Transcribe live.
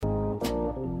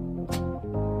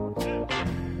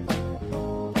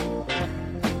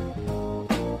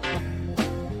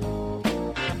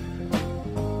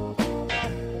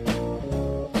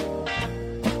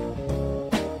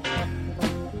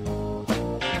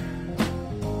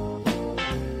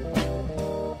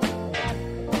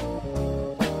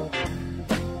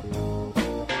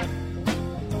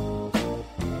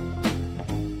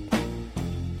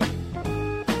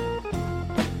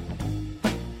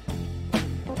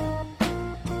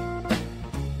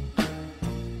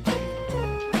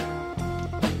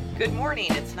Good morning.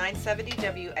 It's 970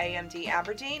 WAMD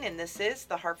Aberdeen, and this is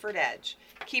the Hartford Edge,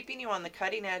 keeping you on the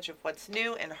cutting edge of what's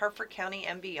new in Hartford County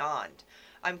and beyond.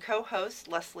 I'm co-host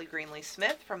Leslie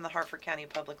Greenlee-Smith from the Hartford County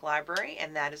Public Library,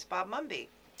 and that is Bob Mumby.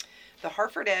 The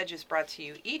Hartford Edge is brought to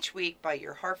you each week by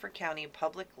your Hartford County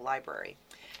Public Library.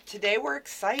 Today we're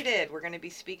excited. We're going to be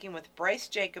speaking with Bryce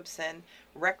Jacobson,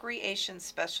 Recreation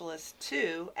Specialist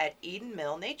 2 at Eden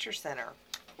Mill Nature Center.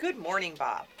 Good morning,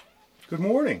 Bob. Good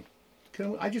morning.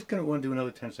 I just kind of want to do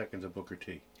another 10 seconds of Booker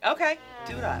T. Okay,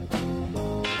 do that.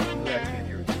 I can't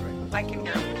hear it, right? I can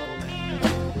hear it a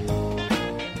little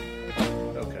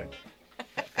bit. Okay.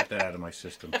 Got that out of my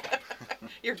system.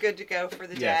 You're good to go for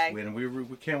the yes, day. And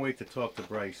we can't wait to talk to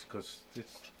Bryce because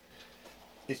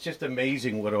it's just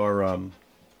amazing what our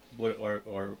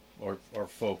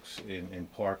folks in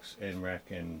parks and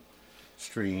rec and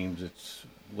streams. It's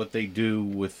what they do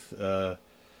with.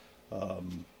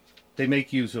 They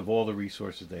make use of all the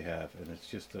resources they have, and it's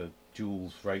just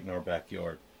jewels right in our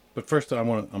backyard. But first, I'm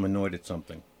annoyed at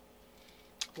something.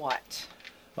 What?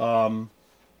 Do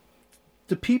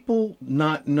people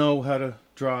not know how to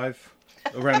drive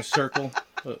around a circle?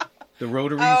 The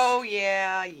rotaries? Oh,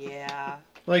 yeah.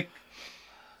 Like,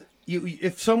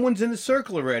 if someone's in the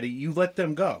circle already, you let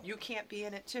them go. You can't be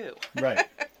in it, too. Right.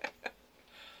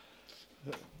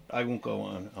 I won't go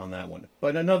on that one.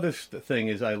 But another thing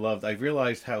is I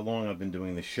realized how long I've been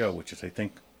doing this show, which is, I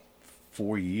think,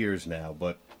 4 years now.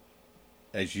 But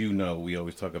as you know, we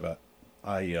always talk about,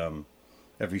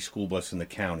 every school bus in the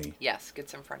county. Yes,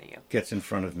 gets in front of you. Gets in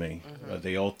front of me. Mm-hmm.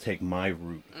 They all take my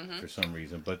route for some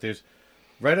reason. But there's,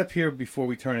 right up here before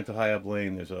we turn into High Up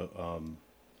Lane, there's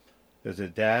a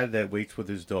dad that waits with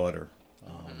his daughter.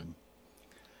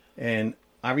 And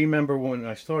I remember when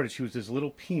I started, she was this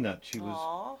little peanut. She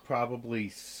was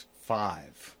probably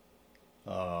 5.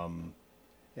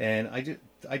 And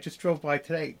I just drove by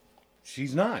today.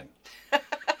 She's 9.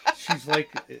 She's like,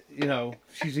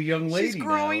 she's a young lady now. She's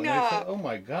growing up. I thought, oh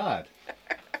my God.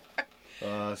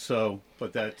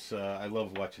 But that's, I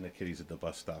love watching the kiddies at the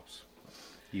bus stops,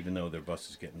 even though their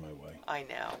bus is getting in my way. I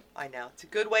know. It's a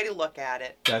good way to look at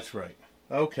it. That's right.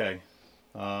 Okay.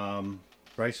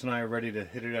 Bryce and I are ready to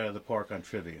hit it out of the park on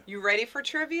trivia. You ready for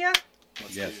trivia?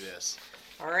 Let's do this.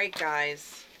 All right,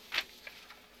 guys.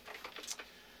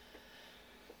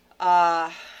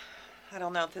 I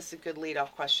don't know if this is a good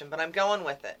lead-off question, but I'm going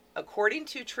with it. According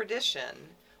to tradition,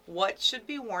 what should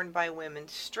be worn by women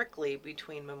strictly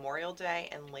between Memorial Day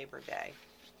and Labor Day?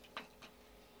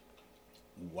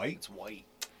 White? It's white.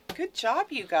 Good job,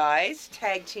 you guys.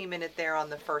 Tag teaming it there on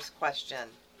the first question.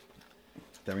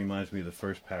 That reminds me of the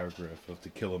first paragraph of To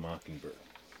Kill a Mockingbird.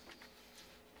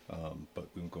 But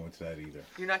we won't go into that either.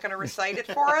 You're not going to recite it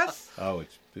for us? Oh,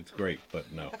 it's great,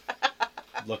 but no.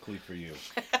 Luckily for you.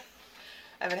 I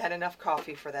haven't had enough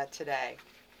coffee for that today.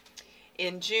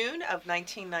 In June of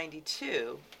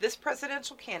 1992, this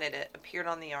presidential candidate appeared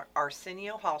on the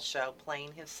Arsenio Hall show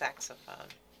playing his saxophone.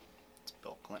 It's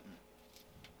Bill Clinton.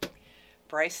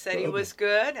 Bryce said he was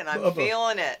good, and I'm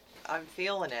feeling it.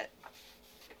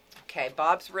 Okay,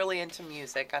 Bob's really into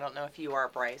music. I don't know if you are,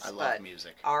 Bryce. I love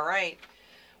music. All right.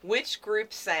 Which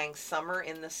group sang Summer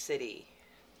in the City?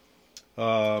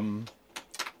 The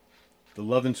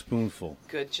Lovin' Spoonful.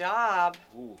 Good job.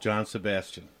 Ooh. John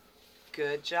Sebastian.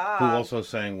 Good job. Who also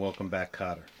sang Welcome Back,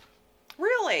 Kotter.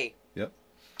 Really? Yep.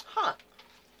 Huh.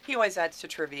 He always adds to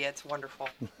trivia. It's wonderful.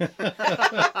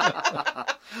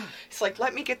 He's like,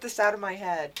 let me get this out of my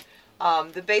head.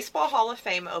 The Baseball Hall of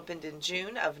Fame opened in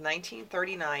June of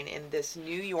 1939 in this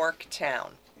New York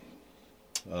town.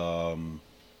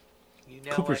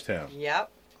 Cooperstown.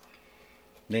 Yep.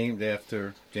 Named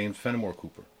after James Fenimore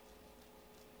Cooper.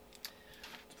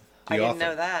 I didn't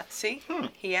know that. See?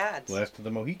 He adds. Last of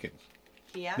the Mohicans.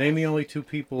 He adds. Name the only 2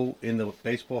 people in the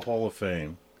Baseball Hall of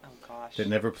Fame that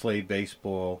never played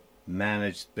baseball,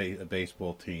 managed a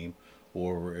baseball team,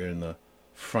 or were in the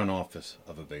front office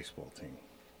of a baseball team.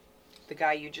 The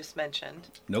guy you just mentioned.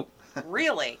 Nope.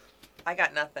 Really? I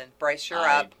got nothing. Bryce, you're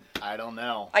up. I don't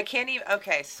know. I can't even.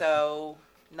 Okay, so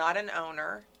not an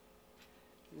owner,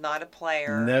 not a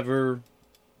player. Never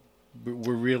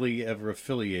were really ever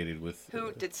affiliated with.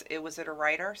 Who did? Was it a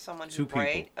writer? Someone who 2 people.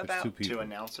 wrote about? It's 2 people. 2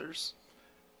 announcers.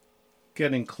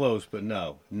 Getting close, but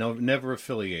no, never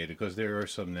affiliated because there are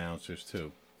some announcers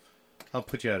too. I'll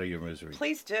put you out of your misery.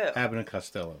 Please do. Abbott and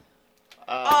Costello.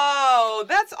 Oh,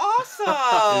 that's awesome.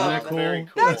 Isn't that cool? Very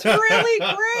cool. That's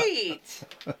really great.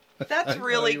 That's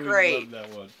really great. Love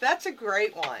that one. That's a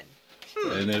great one.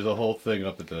 And there's a whole thing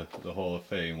up at the Hall of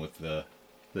Fame with the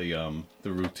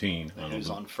routine. Who's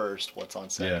on first? What's on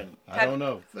second? Yeah, I don't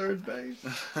know. Third base.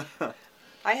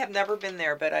 I have never been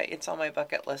there, but it's on my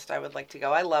bucket list. I would like to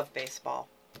go. I love baseball.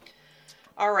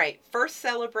 All right. First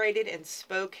celebrated in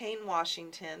Spokane,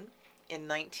 Washington in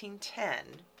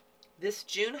 1910, this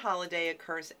June holiday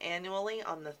occurs annually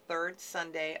on the third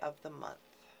Sunday of the month.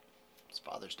 It's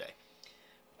Father's Day.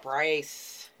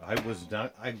 Bryce. I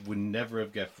would never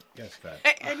have guessed that.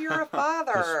 And you're a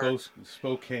father. The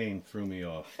Spokane threw me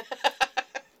off.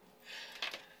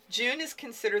 June is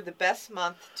considered the best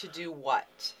month to do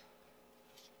what?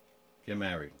 Get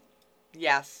married.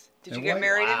 Yes. Did you And get why-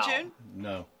 married Wow. in June?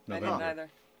 No, I November. didn't either.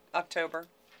 October.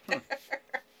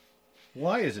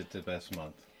 Why is it the best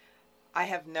month? I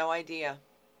have no idea.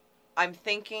 I'm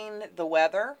thinking the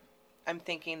weather. I'm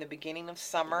thinking the beginning of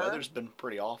summer. The weather's been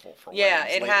pretty awful for Yeah,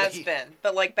 weddings it lately. has been.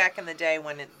 But like back in the day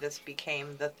when this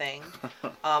became the thing.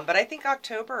 But I think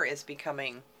October is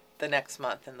becoming the next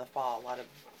month in the fall. A lot of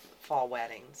fall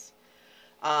weddings.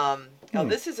 Oh,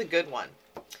 this is a good one.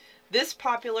 This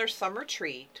popular summer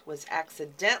treat was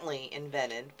accidentally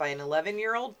invented by an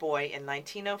 11-year-old boy in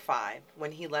 1905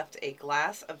 when he left a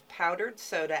glass of powdered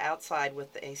soda outside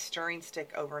with a stirring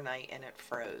stick overnight and it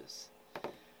froze.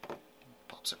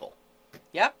 Popsicle.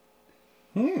 Yep.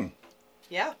 Hmm.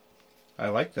 Yeah. I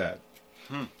like that.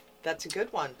 That's a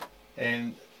good one.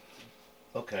 And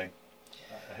okay,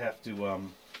 I have to.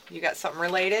 You got something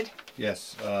related?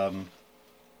 Yes.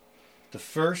 The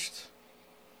first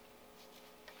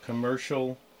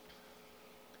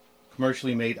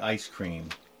commercially made ice cream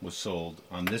was sold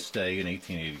on this day in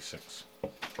 1886.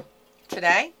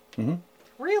 Today? Mm-hmm.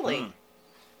 Really? Mm.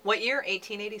 What year?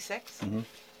 1886? Mm-hmm.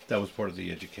 That was part of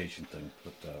the education thing.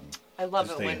 But I love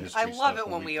this it day in when history I love stuff it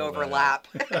when we pull that overlap.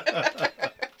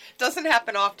 Doesn't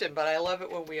happen often, but I love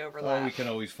it when we overlap. well, we can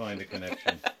always find a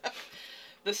connection.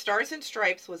 The Stars and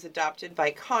Stripes was adopted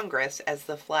by Congress as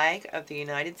the flag of the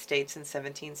United States in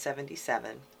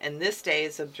 1777, and this day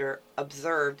is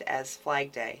observed as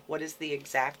Flag Day. What is the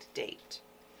exact date?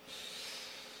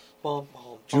 Bum,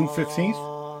 bum, June bum.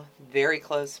 15th? Very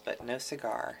close, but no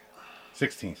cigar.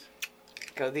 16th.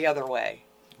 Go the other way.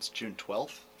 It's June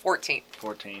 12th? 14th.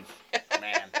 14th.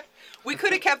 Man. We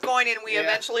could have kept going, and we Yeah.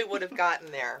 eventually would have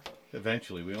gotten there.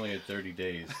 Eventually, we only had 30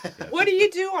 days. to get What do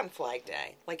you do on Flag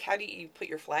Day? Like, how do you put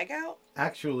your flag out?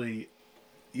 Actually,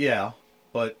 yeah,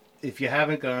 but if you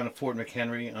haven't gone to Fort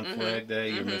McHenry on Mhm, Flag Day,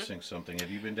 you're mhm. missing something. Have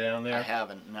you been down there? I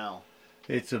haven't, no.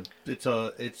 They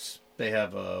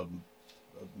have a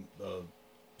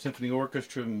symphony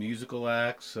orchestra, musical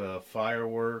acts,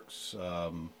 fireworks,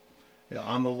 on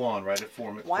the lawn right at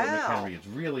Fort Wow. McHenry. It's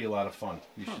really a lot of fun.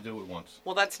 You should do it once.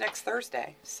 Well, that's next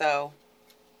Thursday, so...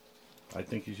 I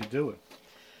think you should do it.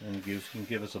 And you can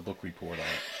give us a book report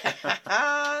on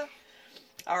it.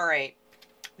 All right.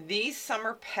 These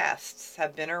summer pests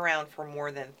have been around for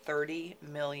more than 30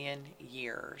 million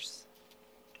years.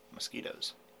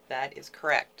 Mosquitoes. That is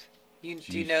correct. Do you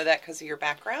Jeez. know that because of your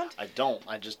background? I don't.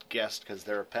 I just guessed because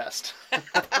they're a pest.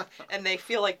 And they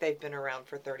feel like they've been around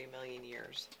for 30 million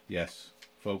years. Yes.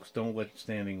 Folks, don't let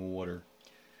standing water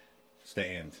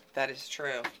stand. That is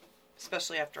true,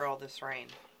 especially after all this rain.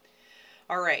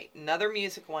 All right, another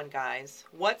music one, guys.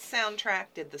 What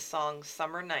soundtrack did the song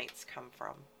Summer Nights come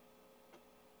from?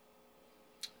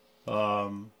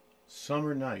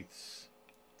 Summer Nights.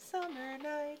 Summer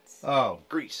Nights. Oh,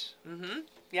 Grease. Mm-hmm.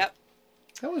 Yep.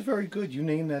 that was very good. You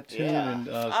named that tune Yeah. in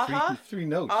Uh-huh. three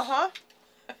notes. Uh-huh.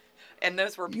 And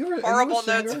those were Are you a horrible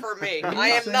notes singer? for me. Are you I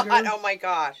a am not. singer? Oh my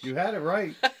gosh. You had it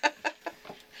right.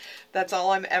 That's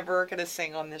all I'm ever going to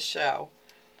sing on this show.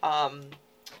 On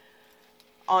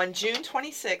June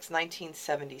 26,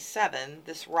 1977,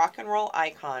 this rock and roll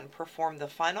icon performed the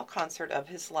final concert of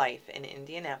his life in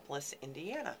Indianapolis,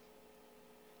 Indiana.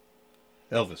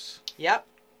 Elvis. Yep.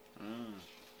 Mm.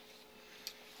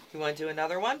 You want to do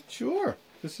another one? Sure.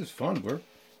 This is fun.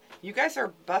 You guys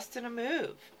are busting a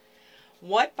move.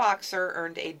 What boxer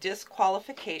earned a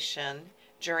disqualification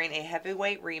during a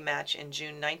heavyweight rematch in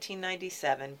June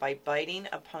 1997 by biting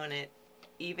opponent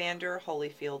Evander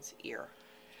Holyfield's ear?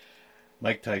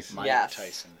 Mike Tyson. Mike Yes.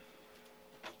 Tyson.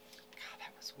 God,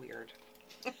 that was weird.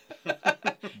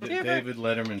 David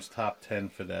Letterman's top 10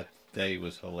 for that day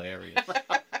was hilarious.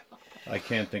 I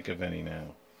can't think of any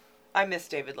now. I miss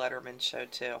David Letterman's show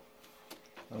too.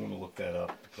 I'm going to look that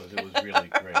up because it was really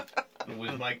great. It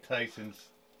was Mike Tyson's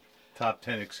top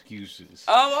 10 excuses.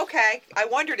 Oh, okay. I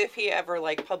wondered if he ever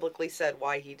publicly said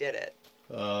why he did it.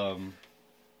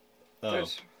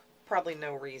 There's probably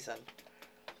no reason.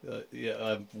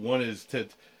 One is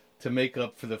to make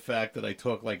up for the fact that I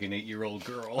talk like an 8-year-old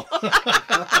girl.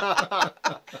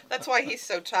 That's why he's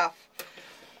so tough.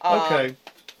 Okay.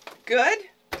 Good.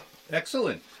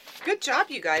 Excellent. Good job,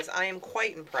 you guys. I am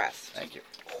quite impressed. Thank you.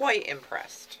 quite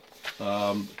impressed.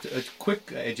 A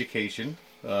quick education,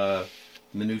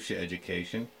 minutia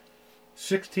education.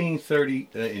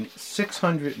 In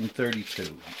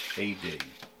 632 A.D.,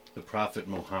 the Prophet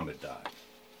Muhammad died.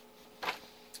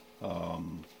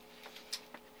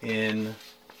 In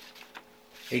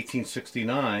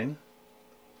 1869,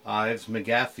 Ives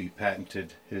McGaffey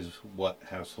patented his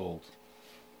household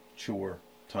chore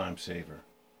time saver.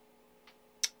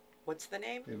 What's the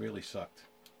name? It really sucked.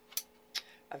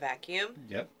 A vacuum?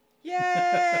 Yep.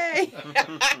 Yay!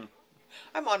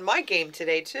 I'm on my game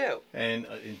today, too. And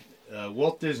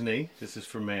Walt Disney, this is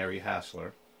for Mary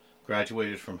Hassler,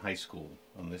 graduated from high school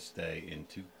on this day in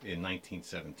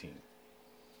 1917.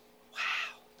 Wow,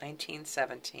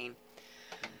 1917.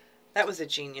 That was a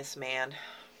genius man.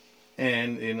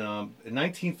 And in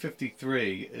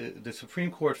 1953, the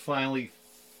Supreme Court finally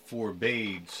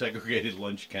forbade segregated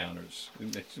lunch counters.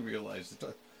 And they realized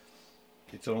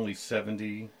it's only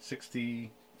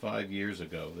 65 years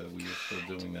ago that we were still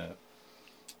doing that.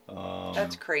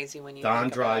 That's crazy when you Don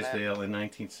think about Drysdale it. in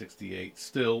 1968,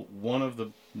 still one of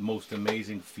the most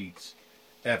amazing feats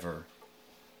ever,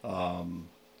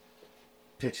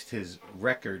 pitched his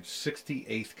record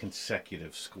 68th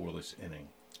consecutive scoreless inning.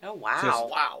 Oh, wow. Just-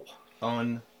 Wow.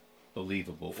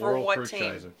 Unbelievable. For Oral what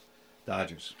team? Hershiser,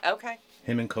 Dodgers. Okay.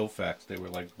 Him and Koufax, they were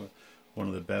like one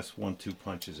of the best 1-2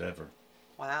 punches ever.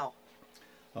 Wow.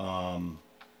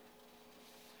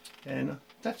 And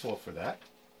that's all for that.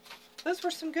 Those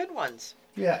were some good ones.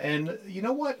 Yeah, and you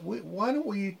know what? Why don't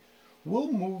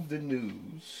we'll move the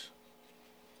news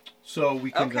so we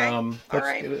can, Okay. All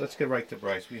right. let's get right to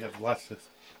Bryce. We have lots of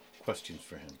questions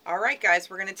for him. All right, guys,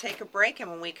 we're going to take a break, and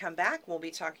when we come back, we'll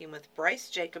be talking with Bryce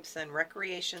Jacobson,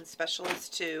 Recreation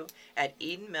Specialist 2 at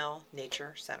Eden Mill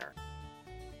Nature Center.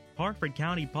 Harford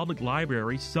County Public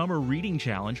Library Summer Reading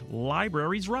Challenge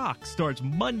Libraries Rock starts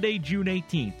Monday, June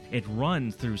 18th. It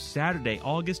runs through Saturday,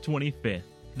 August 25th.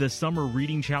 The Summer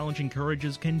Reading Challenge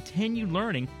encourages continued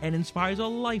learning and inspires a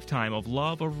lifetime of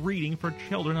love of reading for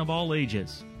children of all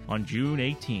ages. On June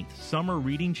 18th, Summer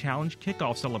Reading Challenge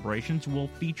kickoff celebrations will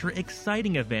feature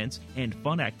exciting events and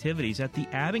fun activities at the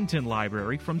Abington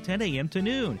Library from 10 a.m. to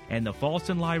noon and the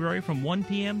Falston Library from 1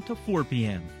 p.m. to 4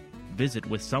 p.m. Visit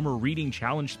with Summer Reading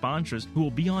Challenge sponsors who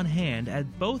will be on hand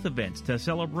at both events to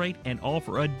celebrate and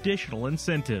offer additional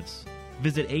incentives.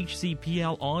 Visit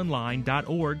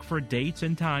hcplonline.org for dates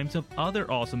and times of other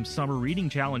awesome Summer Reading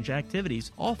Challenge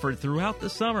activities offered throughout the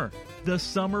summer. The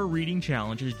Summer Reading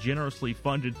Challenge is generously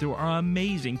funded through our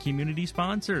amazing community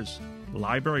sponsors,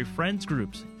 library friends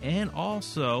groups, and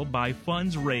also by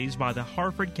funds raised by the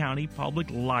Harford County Public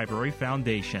Library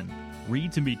Foundation.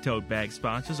 Read to Me tote bag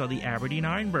sponsors are the Aberdeen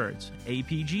Ironbirds,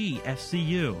 APG,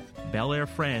 FCU, Bel Air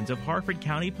Friends of Harford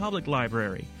County Public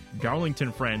Library,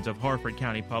 Darlington Friends of Harford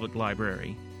County Public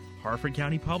Library, Harford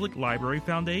County Public Library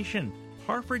Foundation,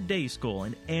 Harford Day School,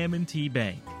 and M&T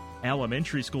Bank.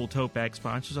 Elementary school tote bag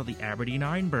sponsors are the Aberdeen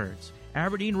Ironbirds,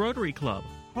 Aberdeen Rotary Club,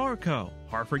 Harco,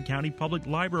 Harford County Public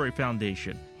Library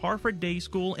Foundation, Harford Day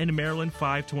School, and Maryland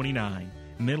 529.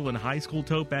 Middle and high school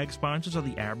tote bag sponsors are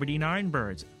the Aberdeen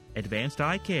Ironbirds, Advanced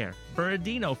Eye Care,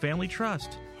 Bernardino Family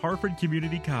Trust, Harford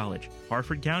Community College,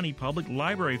 Harford County Public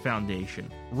Library Foundation,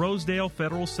 Rosedale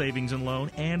Federal Savings and Loan,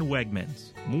 and Wegmans.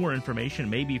 More information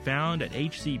may be found at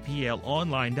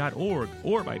hcplonline.org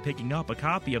or by picking up a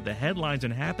copy of the Headlines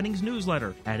and Happenings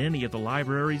newsletter at any of the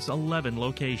library's 11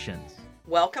 locations.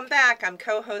 Welcome back. I'm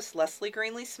co-host Leslie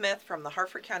Greenlee Smith from the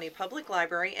Harford County Public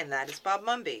Library, and that is Bob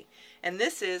Mumby. And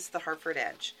this is the Harford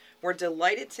Edge. We're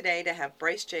delighted today to have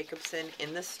Bryce Jacobson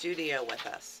in the studio with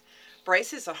us.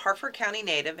 Bryce is a Harford County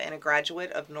native and a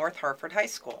graduate of North Harford High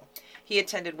School. He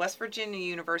attended West Virginia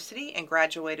University and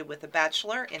graduated with a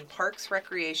Bachelor in Parks,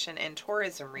 Recreation, and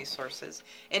Tourism Resources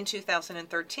in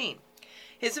 2013.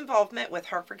 His involvement with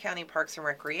Harford County Parks and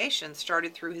Recreation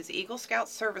started through his Eagle Scout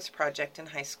service project in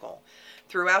high school.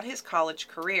 Throughout his college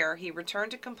career, he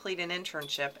returned to complete an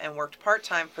internship and worked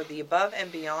part-time for the Above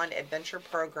and Beyond Adventure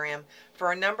program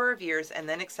for a number of years and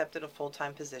then accepted a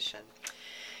full-time position.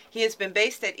 He has been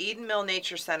based at Eden Mill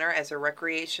Nature Center as a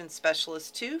Recreation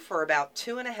Specialist 2 for about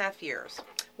 2.5 years.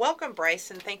 Welcome, Bryce,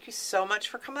 and thank you so much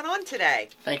for coming on today.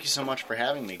 Thank you so much for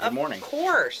having me. Good morning. Of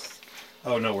course.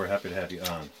 Oh no, we're happy to have you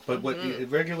on. But what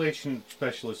Regulation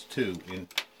Specialist 2,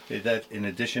 is that in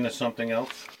addition to something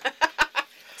else?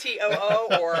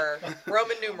 TOO or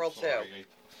Roman numeral 2.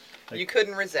 You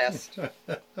couldn't resist.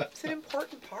 It's an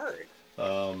important part.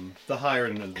 The higher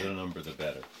the number, the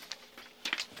better.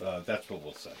 That's what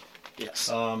we'll say. Yes.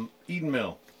 Eden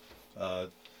Mill.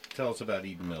 Tell us about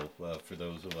Eden Mill for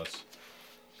those of us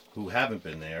who haven't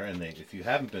been there. And if you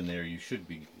haven't been there, you should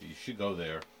go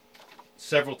there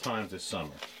several times this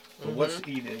summer. But what is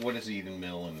Eden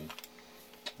Mill, and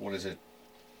what is it?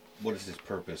 What is its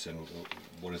purpose, and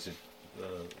what is it?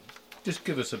 Just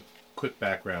give us a quick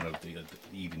background of the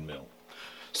Eden Mill.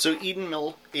 So Eden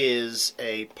Mill is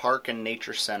a park and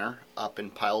nature center up in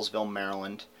Pilesville,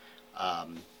 Maryland.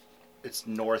 It's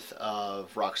north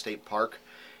of Rock State Park,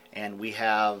 and we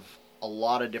have a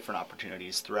lot of different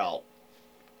opportunities throughout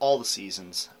all the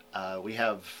seasons. We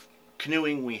have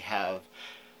canoeing, we have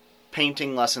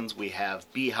painting lessons, we have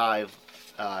beehive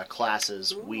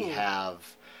classes, we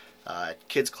have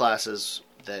kids classes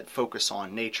that focus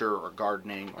on nature or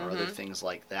gardening or other things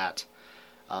like that.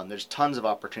 There's tons of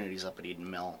opportunities up at Eden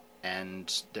Mill,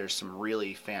 and there's some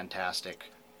really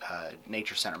fantastic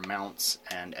nature center mounts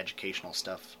and educational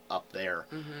stuff up there.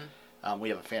 We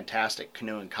have a fantastic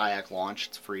canoe and kayak launch.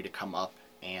 It's free to come up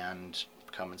and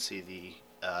come and see the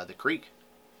creek.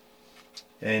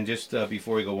 And just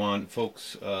before we go on,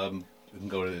 folks, you can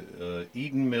go to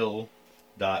edenmill.org,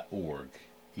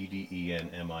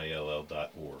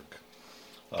 edenmill.org,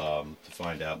 to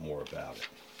find out more about it.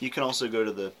 You can also go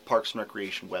to the Parks and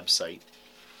Recreation website,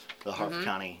 the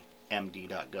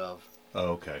harforcountymd.gov. Oh,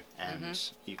 okay.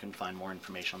 And you can find more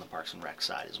information on the Parks and Rec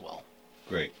side as well.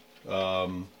 Great.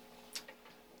 Tell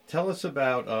us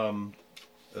about,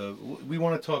 we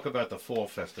want to talk about the Fall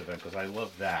Fest event, because I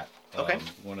love that. Okay.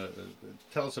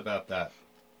 Tell us about that.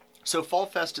 So Fall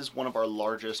Fest is one of our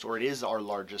largest, or it is our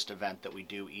largest event that we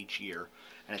do each year.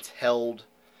 And it's held,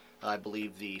 I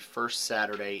believe, the first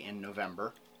Saturday in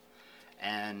November.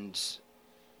 And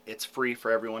it's free for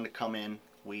everyone to come in.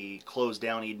 We close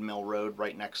down Eden Mill Road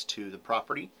right next to the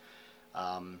property.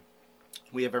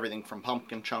 We have everything from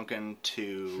pumpkin chunkin'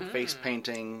 to face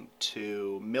painting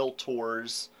to mill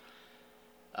tours.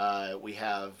 We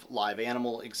have live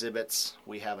animal exhibits.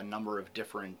 We have a number of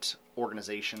different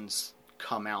organizations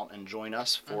come out and join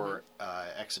us for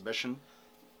exhibition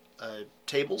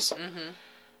tables.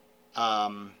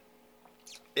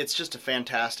 It's just a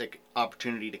fantastic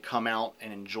opportunity to come out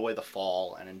and enjoy the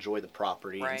fall and enjoy the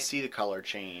property and see the color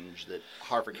change that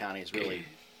Harford County is really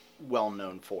well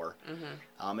known for,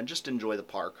 and just enjoy the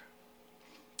park.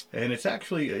 And it's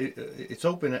actually it's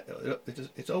open.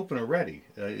 It's open already.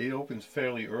 It opens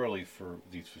fairly early for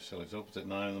these facilities. It opens at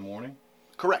 9 in the morning.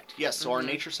 Correct. Yes. So our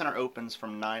nature center opens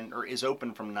from 9, or is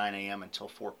open from 9 a.m. until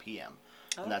 4 p.m.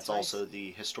 Oh, and that's nice. also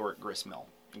the historic grist mill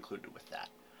included with that.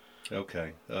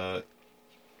 Okay.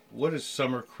 What is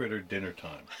Summer Critter Dinner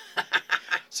Time?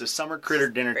 So Summer Critter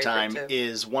Dinner Favorite Time too.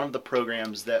 is one of the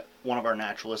programs that one of our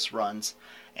naturalists runs,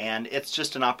 and it's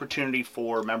just an opportunity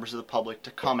for members of the public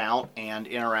to come out and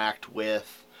interact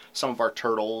with some of our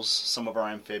turtles, some of our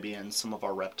amphibians, some of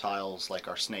our reptiles like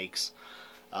our snakes,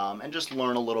 and just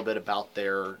learn a little bit about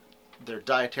their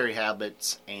dietary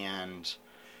habits and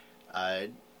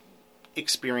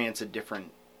experience a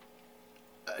different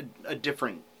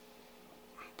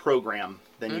program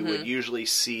than you would usually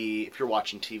see if you're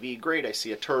watching TV. Great, I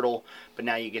see a turtle, but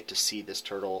now you get to see this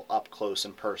turtle up close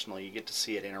and personal. You get to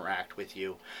see it interact with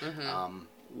you.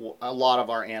 A lot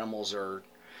of our animals are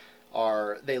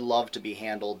they love to be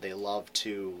handled. They love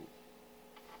to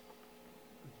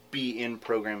be in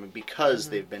programming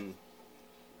because they've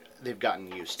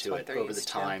gotten used to it over the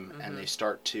time, and they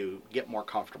start to get more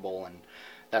comfortable, and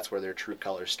that's where their true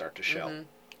colors start to show.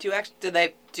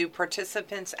 Do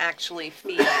participants actually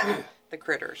feed the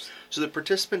critters? So the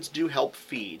participants do help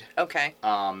feed. Okay.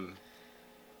 And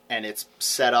it's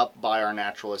set up by our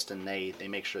naturalist, and they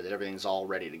make sure that everything's all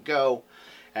ready to go.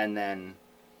 And then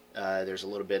there's a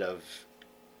little bit of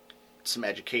some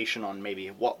education on maybe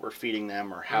what we're feeding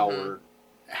them or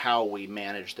how we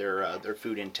manage their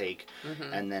food intake,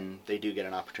 and then they do get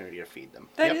an opportunity to feed them.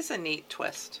 That is a neat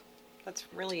twist. That's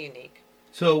really unique.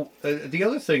 So the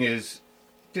other thing is,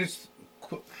 there's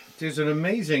an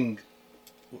amazing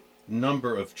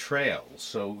number of trails.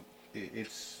 So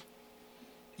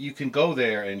you can go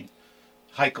there and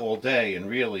hike all day and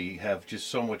really have just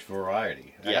so much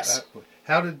variety. Yes.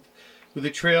 With the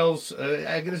trails,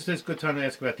 I guess this is a good time to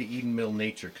ask about the Eden Mill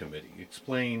Nature Committee.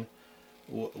 Explain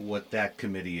what that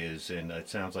committee is, and it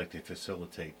sounds like they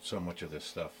facilitate so much of this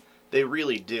stuff. They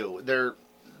really do. The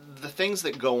things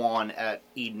that go on at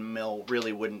Eden Mill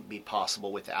really wouldn't be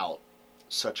possible without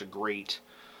such a great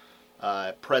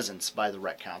presence by the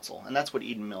Rec Council, and that's what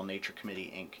Eden Mill Nature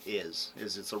Committee Inc. is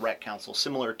it's a Rec Council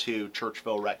similar to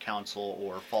Churchville Rec Council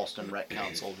or Falston Rec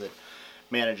Council that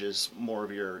manages more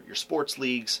of your sports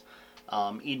leagues.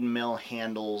 Eden Mill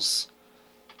handles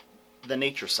the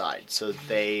nature side, so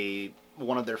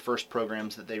one of their first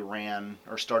programs that they ran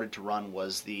or started to run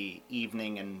was the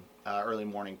evening and early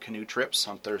morning canoe trips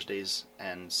on Thursdays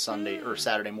and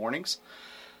Saturday mornings.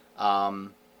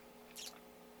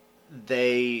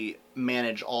 They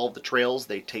manage all of the trails.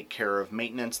 They take care of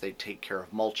maintenance. They take care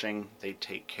of mulching. They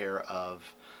take care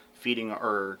of feeding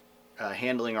or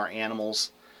handling our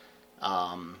animals.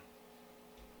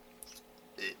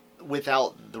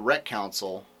 Without the Rec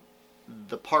Council,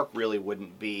 the park really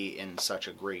wouldn't be in such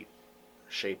a great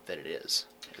shape that it is.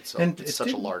 It's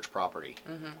such a large property.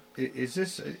 Is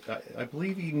this? I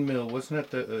believe Eden Mill,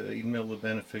 wasn't that the Eden Mill the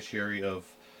beneficiary of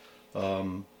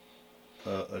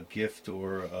a gift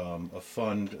or a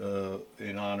fund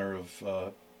in honor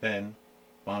of Ben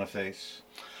Boniface,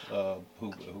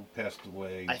 who passed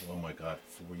away? Oh my God,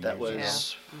 4 years That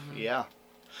was ago. yeah.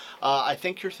 I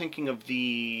think you're thinking of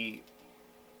the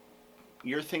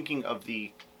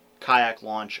kayak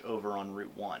launch over on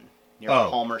Route 1 near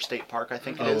Palmer State Park, I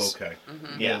think it is. Oh, okay.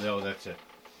 Yeah. No, that's it.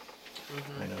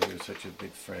 I know he was such a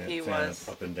big fan of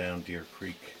up and down Deer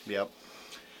Creek. Yep.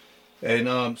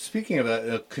 And speaking of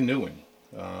that, canoeing.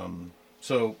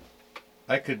 So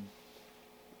I could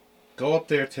go up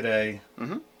there today,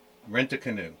 rent a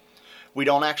canoe. We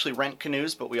don't actually rent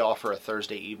canoes, but we offer a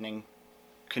Thursday evening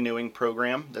canoeing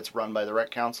program that's run by the Rec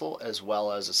Council, as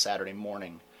well as a Saturday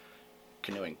morning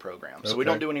canoeing program. So we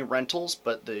don't do any rentals,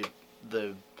 but the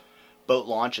boat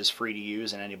launch is free to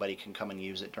use, and anybody can come and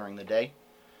use it during the day.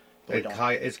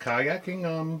 Is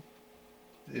kayaking?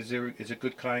 Is it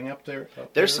good kayaking up there?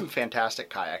 There's some fantastic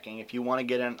kayaking. If you want to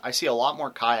get in, I see a lot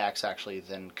more kayaks actually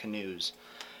than canoes.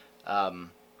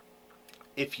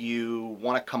 If you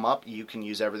want to come up, you can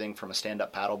use everything from a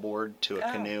stand-up paddleboard to a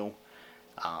canoe.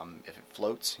 If it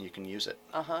floats, you can use it.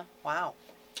 Wow.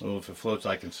 Well, if it floats,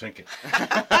 I can sink it.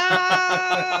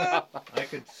 I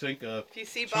could sink a. If you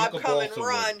see Bob coming,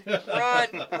 run.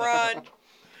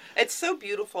 It's so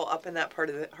beautiful up in that part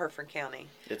of Hartford County.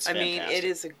 It's fantastic. It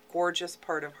is a gorgeous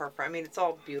part of Hartford. It's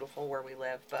all beautiful where we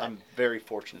live. But I'm very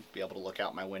fortunate to be able to look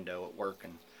out my window at work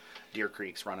and Deer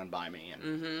Creek's running by me,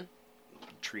 and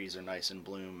trees are nice in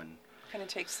bloom, and kind of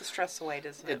takes the stress away,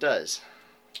 doesn't it? It does.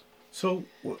 So,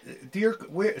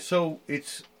 So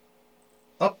it's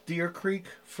up Deer Creek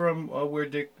from where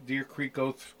Deer Creek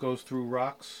goes through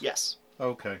rocks? Yes.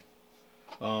 Okay.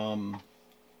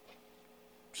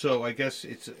 So I guess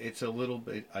it's a little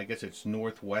bit. I guess it's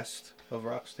northwest of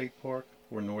Rock State Park,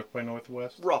 or north by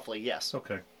northwest. Roughly, yes.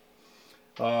 Okay.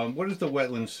 What is the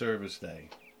Wetlands Service Day?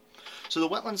 So the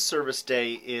Wetlands Service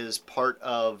Day is part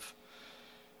of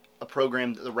a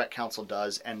program that the Rec Council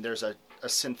does, and there's a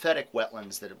synthetic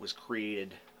wetlands that was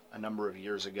created a number of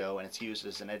years ago, and it's used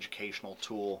as an educational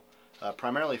tool,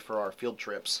 primarily for our field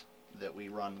trips that we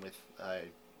run with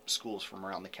schools from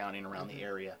around the county and around the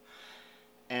area.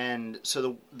 And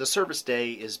so the service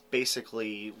day is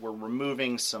basically, we're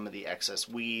removing some of the excess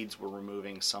weeds, we're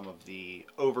removing some of the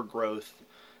overgrowth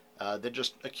that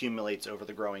just accumulates over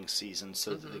the growing season,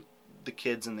 so that the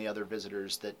kids and the other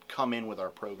visitors that come in with our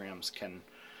programs can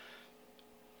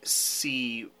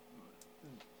see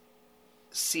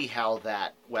how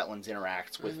that wetlands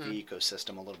interacts with the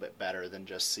ecosystem a little bit better than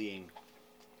just seeing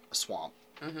a swamp,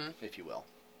 if you will.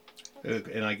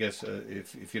 And I guess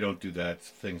if you don't do that,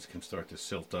 things can start to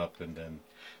silt up, and then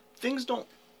things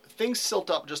silt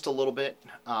up just a little bit,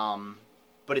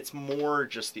 but it's more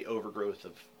just the overgrowth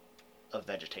of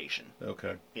vegetation.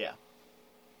 Okay. Yeah.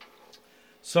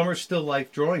 Summer Still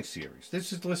Life Drawing Series.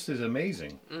 This list is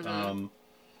amazing.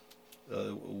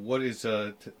 What is?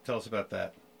 Tell us about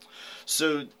that.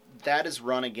 So that is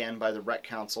run again by the Rec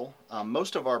Council.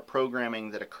 Most of our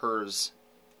programming that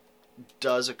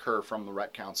does occur from the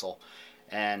Rec Council,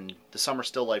 and the Summer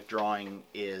Still Life Drawing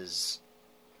is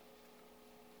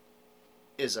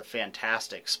a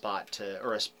fantastic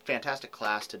or a fantastic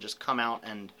class to just come out,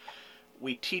 and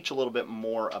we teach a little bit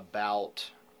more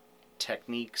about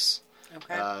techniques.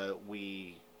 Okay.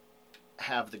 We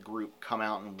have the group come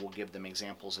out and we'll give them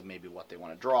examples of maybe what they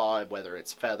want to draw, whether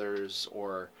it's feathers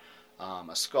or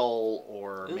a skull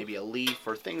or maybe a leaf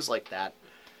or things like that.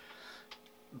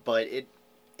 But it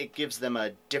gives them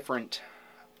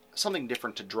something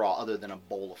different to draw other than a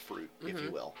bowl of fruit, if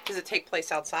you will. Does it take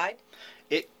place outside?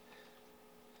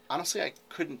 Honestly, I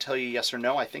couldn't tell you yes or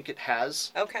no. I think it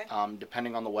has. Okay.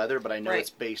 Depending on the weather, but I know it's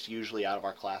based usually out of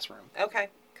our classroom. Okay.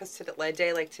 Because a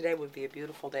day like today would be a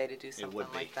beautiful day to do something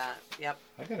like that. Yep.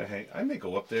 I may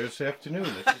go up there this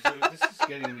afternoon. This is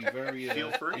getting me very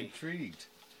intrigued.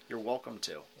 You're welcome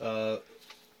to.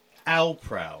 Owl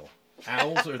prowl.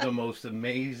 Owls are the most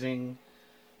amazing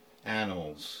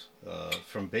animals,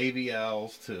 from baby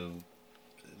owls to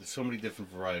so many different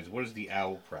varieties. What is the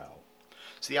owl prowl?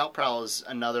 So the owl prowl is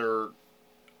another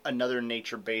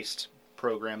nature-based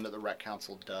program that the Rec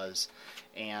Council does,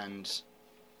 and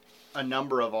a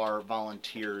number of our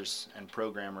volunteers and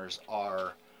programmers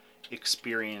are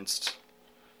experienced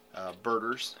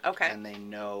birders. Okay. And they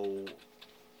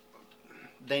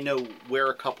know where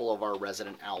a couple of our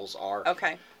resident owls are.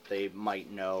 Okay. They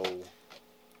might know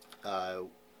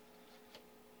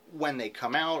when they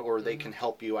come out, or they can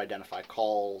help you identify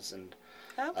calls and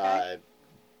Okay.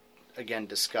 again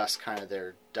discuss kind of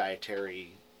their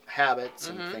dietary habits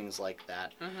and things like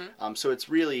that. So it's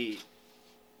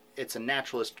a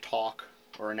naturalist talk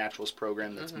or a naturalist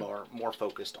program that's more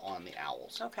focused on the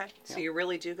owls. Okay. So Yeah. you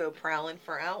really do go prowling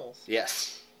for owls.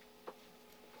 Yes.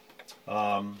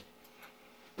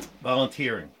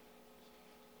 Volunteering.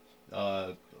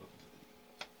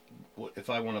 If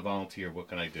I want to volunteer, what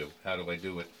can I do? How do I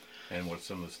do it? And what's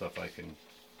some of the stuff I can...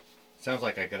 Sounds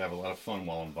like I could have a lot of fun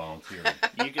while I'm volunteering.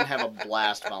 You can have a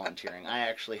blast volunteering. I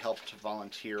actually helped to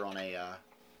volunteer on a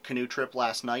canoe trip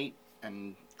last night,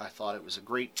 and I thought it was a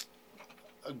great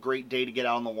day to get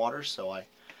out on the water, so I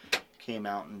came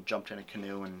out and jumped in a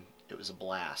canoe, and it was a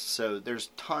blast. So there's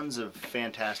tons of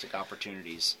fantastic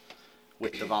opportunities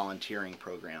with the volunteering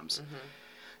programs.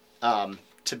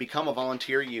 To become a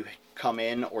volunteer, you come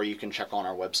in, or you can check on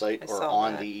our website or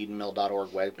on the EdenMill.org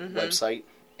website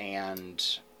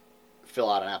and fill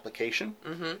out an application,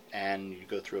 and you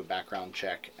go through a background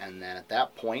check, and then at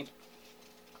that point,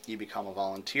 you become a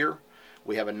volunteer.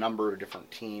 We have a number of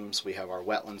different teams. We have our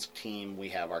wetlands team, we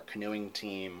have our canoeing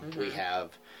team, we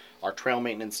have our trail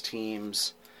maintenance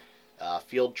teams.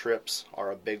 Field trips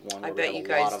are a big one. I where we bet have you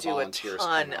a lot guys of do a volunteers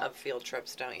ton come out. of field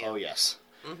trips, don't you? Oh yes.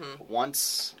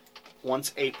 Once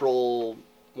April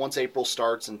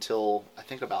starts until I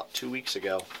think about 2 weeks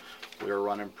ago, we were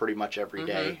running pretty much every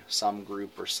day. Some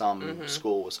group or some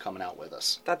school was coming out with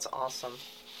us. That's awesome.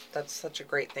 That's such a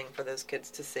great thing for those kids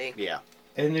to see. Yeah.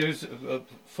 And there's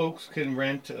folks can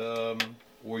rent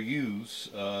or use.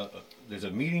 There's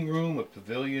a meeting room, a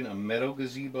pavilion, a meadow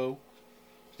gazebo,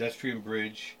 pedestrian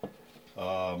bridge.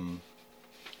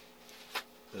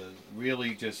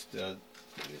 Really, just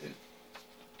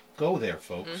go there,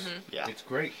 folks. Yeah. It's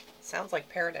great. Sounds like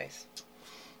paradise.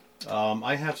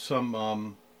 I have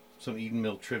some Eden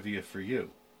Mill trivia for you.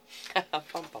 Bum,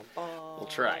 bum, bum. We'll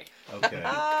try. Okay.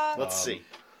 Let's see.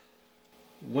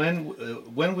 When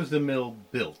was the mill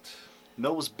built?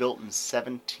 Mill was built in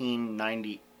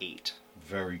 1798.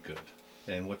 Very good.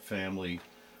 And what family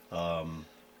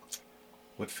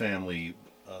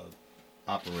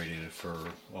operated it for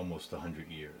almost 100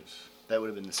 years? That would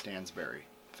have been the Stansbury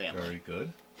family. Very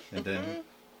good. And then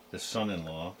the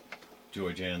son-in-law,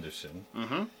 George Anderson.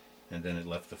 And then it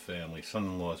left the family.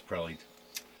 Son-in-law is probably...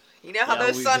 You know how Yeah,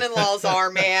 those we- son-in-laws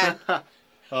are, man.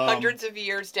 Hundreds of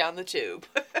years down the tube.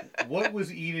 What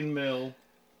was Eden Mill?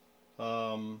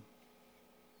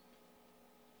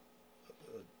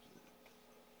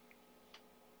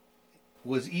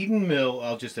 Was Eden Mill?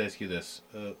 I'll just ask you this: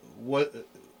 what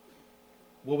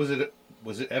was it?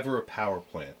 Was it ever a power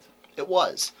plant? It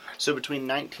was. So between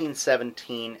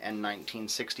 1917 and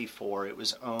 1964, it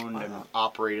was owned and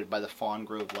operated by the Fawn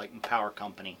Grove Light and Power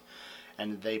Company,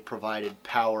 and they provided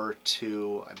power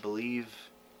to, I believe,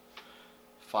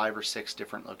 5 or 6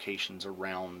 different locations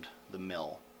around the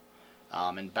mill.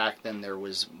 And back then there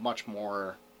was much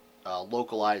more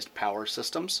localized power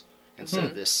systems instead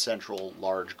of this central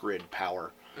large grid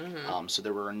power. So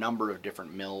there were a number of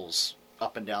different mills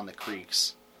up and down the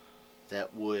creeks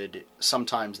that would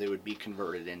sometimes they would be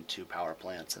converted into power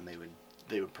plants, and they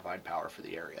would provide power for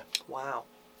the area. Wow.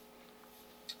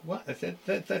 What?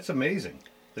 That's amazing.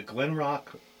 The Glen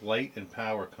Rock Light and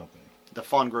Power Company. The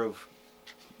Fawn Grove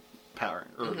Power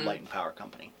or Light and Power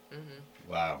Company.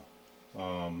 Wow.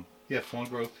 Yeah, Fawn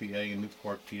Grove, PA, and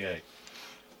Newport, PA.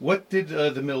 What did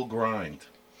the mill grind?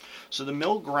 So the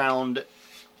mill ground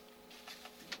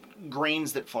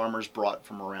grains that farmers brought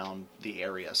from around the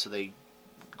area. So they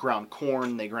ground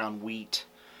corn, they ground wheat.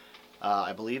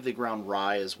 I believe they ground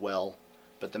rye as well,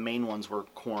 but the main ones were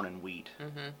corn and wheat.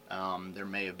 There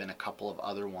may have been a couple of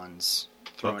other ones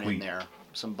thrown in Buckwheat. there.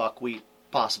 Some buckwheat,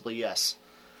 possibly, yes.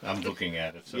 I'm looking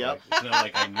at it, so Yep. it's not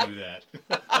like I knew that.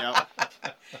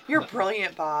 Yep. You're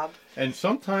brilliant, Bob. And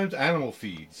sometimes animal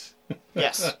feeds.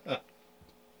 Yes.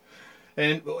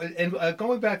 And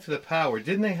going back to the power,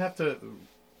 didn't they have to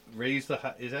raise the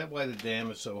height? Is that why the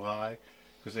dam is so high?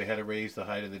 Because they had to raise the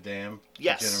height of the dam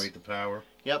Yes. to generate the power?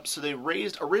 Yep, so they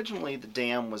originally the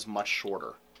dam was much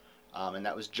shorter, and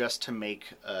that was just to make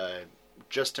a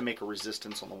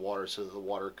resistance on the water so that the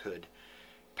water could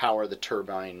power the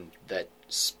turbine that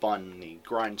spun the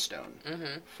grindstone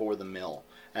for the mill.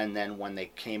 And then when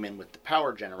they came in with the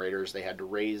power generators, they had to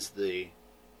raise the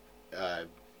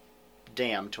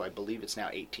dam to, I believe it's now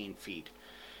 18 feet.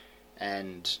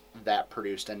 and that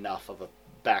produced enough of a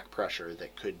back pressure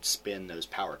that could spin those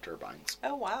power turbines.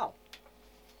 Oh, wow.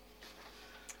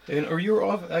 And are your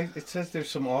it says there's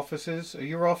some offices. Are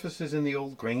your offices in the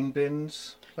old grain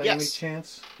bins by any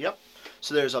chance? Yep.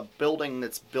 So there's a building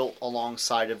that's built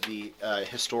alongside of the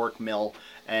historic mill,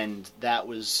 and that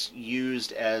was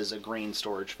used as a grain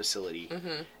storage facility.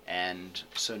 Mm-hmm. And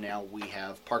so now we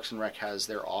have Parks and Rec has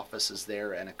their offices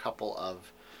there, and a couple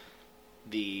of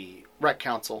the Rec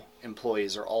Council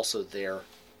employees are also there.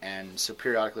 And so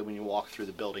periodically when you walk through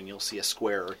the building, you'll see a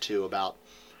square or two about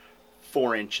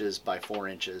 4 inches by 4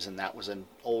 inches, and that was an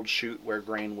old chute where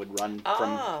grain would run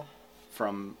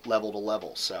from level to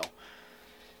level. So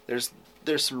there's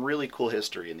some really cool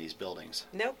history in these buildings.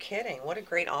 No kidding. What a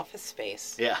great office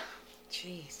space. Yeah.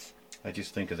 Jeez. I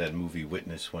just think of that movie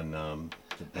Witness when one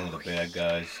of the bad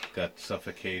guys got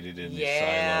suffocated in the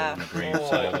silo, in the grain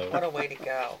silo. What a way to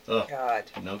go. Ugh. God.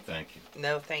 No, thank you.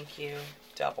 No, thank you.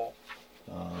 Double.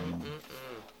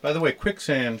 By the way,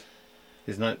 quicksand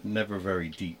is never very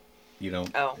deep. You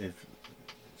don't. Oh.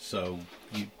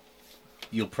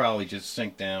 You'll probably just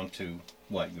sink down to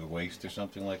what, your waist or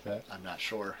something like that. I'm not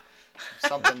sure.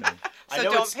 Something. So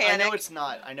don't panic.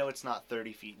 I know it's not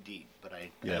 30 feet deep, but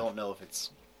I don't know if it's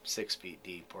 6 feet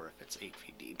deep or if it's 8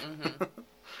 feet deep. Mm-hmm.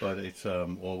 But it's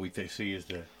all we see is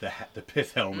the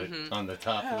pith helmet on the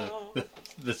top of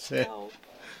the set.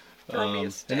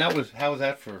 And how was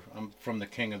that for? I'm from the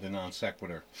king of the non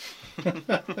sequitur.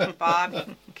 Bob,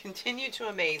 you continue to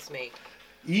amaze me.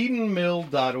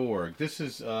 EdenMill.org. This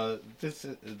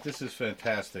is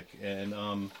fantastic.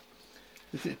 And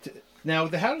now,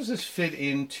 how does this fit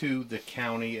into the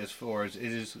county as far as it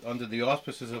is under the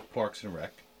auspices of Parks and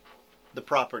Rec? The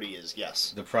property is,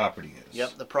 yes. The property is.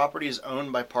 Yep, the property is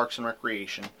owned by Parks and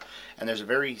Recreation, and there's a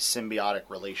very symbiotic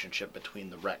relationship between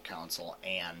the Rec Council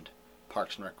and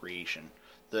Parks and Recreation.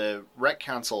 The Rec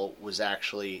Council was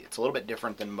actually, it's a little bit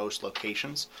different than most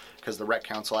locations, because the Rec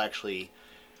Council actually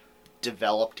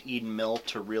developed Eden Mill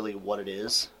to really what it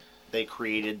is. They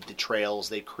created the trails,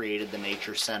 they created the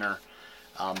nature center,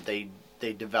 they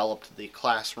developed the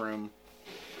classroom.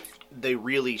 They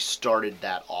really started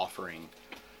that offering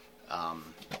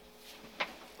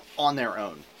on their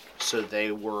own. So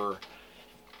they were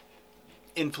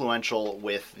influential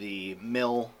with the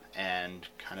mill and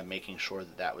kind of making sure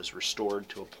that was restored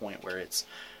to a point where it's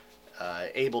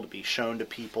able to be shown to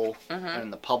people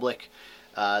and the public.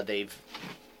 They've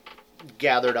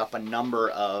gathered up a number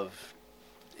of,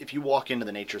 if you walk into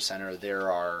the nature center,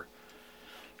 there are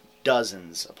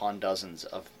dozens upon dozens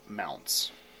of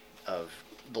mounts of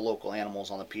the local animals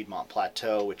on the Piedmont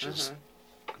Plateau, which is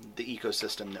the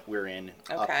ecosystem that we're in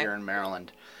up here in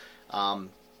Maryland.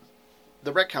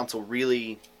 The Rec Council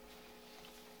really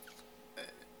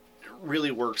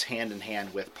works hand in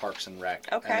hand with Parks and Rec,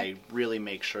 and they really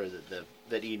make sure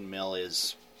that Eden Mill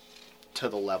is to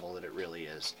the level that it really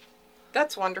is.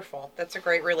 That's wonderful. That's a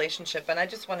great relationship, and I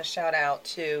just want to shout out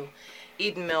to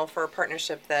Eden Mill for a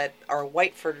partnership that our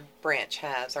Whiteford branch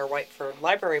has, our Whiteford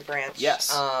Library branch.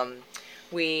 Yes.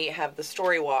 We have the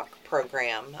Story Walk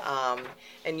program,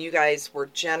 and you guys were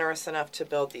generous enough to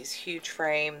build these huge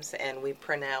frames, and we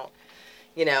print out,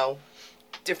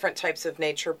 different types of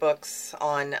nature books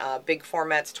on big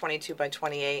formats, 22 by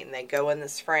 28, and they go in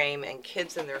this frame, and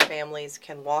kids and their families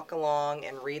can walk along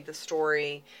and read the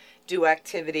story, do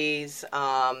activities.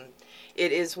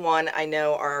 It is one, I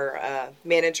know our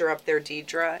manager up there,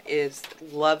 Deidre,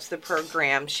 loves the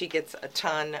program. She gets a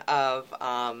ton of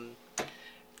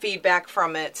feedback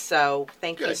from it, so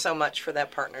thank you so much for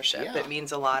that partnership. Yeah. It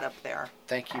means a lot up there.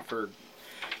 Thank you for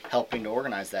helping to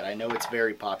organize that. I know it's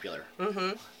very popular.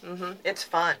 It's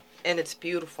fun and it's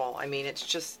beautiful. I mean, it's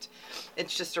just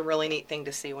a really neat thing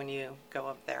to see when you go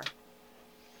up there.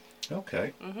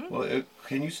 Okay. Well,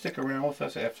 can you stick around with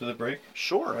us after the break?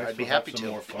 Sure, I'd be happy to. Some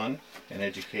more fun and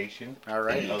education. All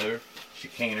right. And other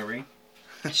chicanery.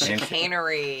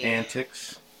 Chicanery.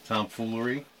 Antics.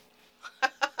 Tomfoolery.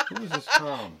 Who is this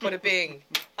Tom? Bada bing.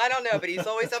 I don't know, but he's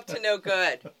always up to no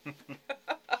good.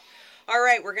 All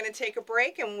right, we're going to take a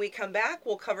break, and when we come back,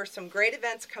 we'll cover some great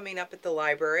events coming up at the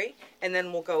library, and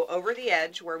then we'll go over the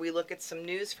edge where we look at some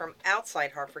news from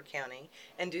outside Harford County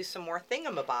and do some more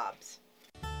thingamabobs.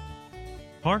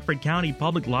 Harford County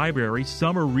Public Library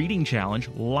Summer Reading Challenge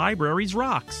Libraries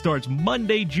Rock starts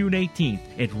Monday, June 18th.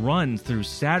 It runs through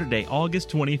Saturday, August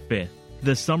 25th.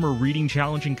 The Summer Reading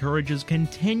Challenge encourages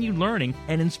continued learning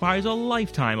and inspires a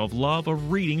lifetime of love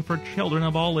of reading for children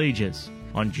of all ages.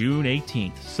 On June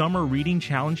 18th, Summer Reading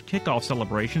Challenge kickoff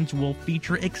celebrations will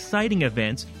feature exciting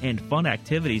events and fun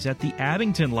activities at the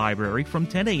Abington Library from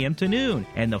 10 a.m. to noon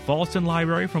and the Falston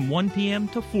Library from 1 p.m.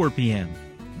 to 4 p.m.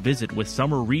 Visit with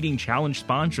Summer Reading Challenge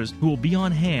sponsors who will be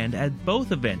on hand at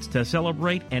both events to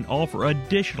celebrate and offer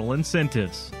additional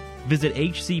incentives. Visit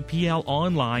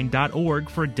hcplonline.org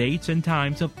for dates and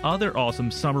times of other awesome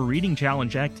Summer Reading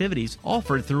Challenge activities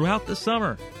offered throughout the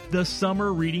summer. The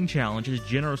Summer Reading Challenge is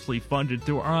generously funded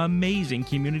through our amazing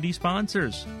community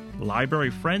sponsors,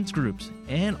 library friends groups,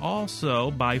 and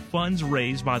also by funds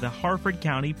raised by the Harford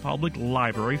County Public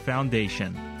Library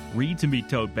Foundation. Read to Me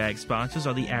tote bag sponsors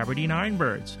are the Aberdeen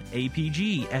Ironbirds,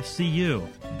 APG, FCU,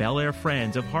 Bel Air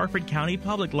Friends of Harford County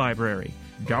Public Library,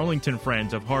 Darlington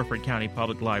Friends of Harford County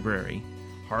Public Library,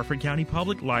 Harford County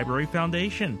Public Library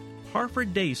Foundation,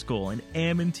 Harford Day School, and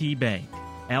M&T Bank.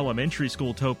 Elementary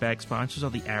school tote bag sponsors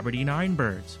are the Aberdeen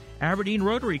Ironbirds, Aberdeen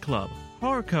Rotary Club,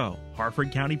 Harco,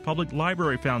 Harford County Public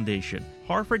Library Foundation,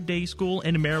 Harford Day School,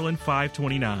 and Maryland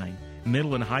 529.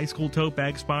 Middle and high school tote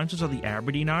bag sponsors are the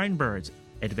Aberdeen Ironbirds,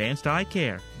 Advanced Eye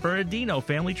Care, Bernardino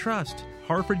Family Trust,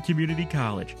 Harford Community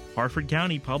College, Harford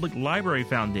County Public Library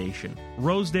Foundation,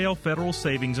 Rosedale Federal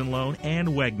Savings and Loan, and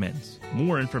Wegmans.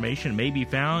 More information may be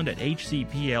found at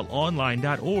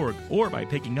hcplonline.org or by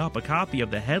picking up a copy of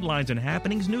the Headlines and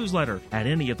Happenings newsletter at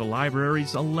any of the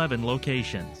library's 11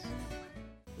 locations.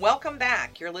 Welcome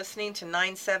back. You're listening to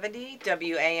 970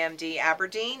 WAMD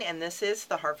Aberdeen, and this is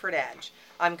the Hartford Edge.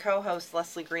 I'm co-host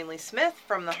Leslie Greenlee Smith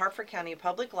from the Harford County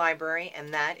Public Library,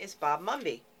 and that is Bob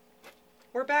Mumby.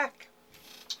 We're back.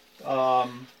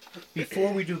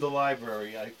 Before we do the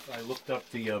library, I looked up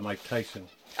the Mike Tyson.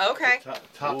 Okay.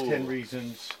 Top 10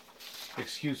 reasons,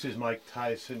 excuses Mike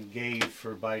Tyson gave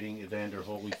for biting Evander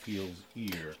Holyfield's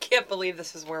ear. Can't believe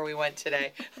this is where we went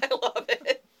today. I love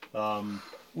it.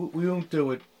 We won't do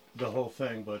it the whole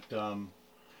thing, but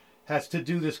has to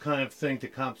do this kind of thing to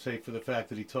compensate for the fact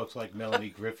that he talks like Melanie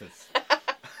Griffith.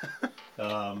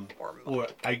 Or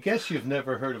I guess you've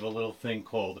never heard of a little thing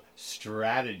called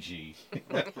strategy.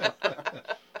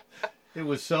 It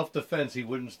was self-defense. He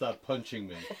wouldn't stop punching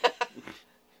me.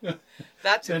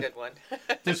 That's a good one.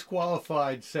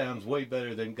 Disqualified sounds way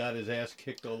better than got his ass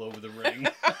kicked all over the ring.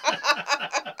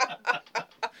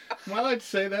 Am I allowed to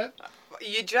say that?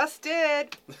 You just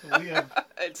did.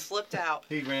 It slipped out.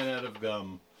 He ran out of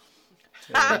gum.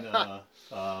 And,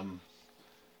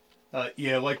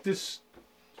 yeah, like this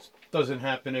doesn't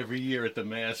happen every year at the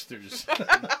Masters.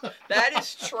 That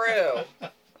is true.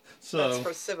 So that's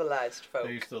for civilized folk.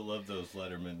 I used to love those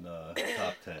Letterman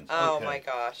top tens. Oh okay. My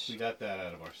gosh. We got that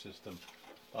out of our system.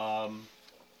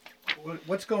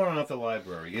 What's going on at the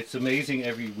library? It's amazing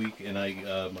every week, and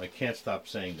I can't stop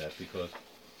saying that because it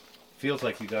feels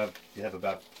like you have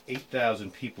about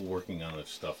 8,000 people working on this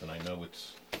stuff, and I know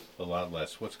it's a lot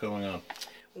less. What's going on?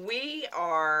 We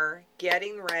are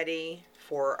getting ready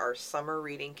for our summer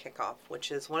reading kickoff,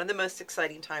 which is one of the most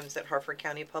exciting times at Harford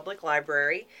County Public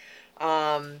Library.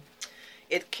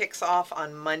 It kicks off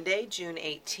on Monday, June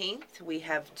 18th. We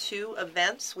have 2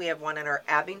 events. We have one in our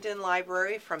Abingdon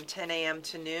Library from 10 a.m.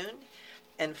 to noon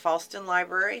and Falston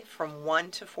Library from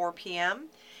 1 to 4 p.m.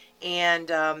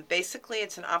 And basically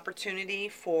it's an opportunity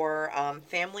for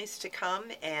families to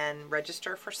come and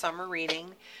register for summer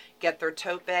reading, get their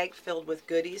tote bag filled with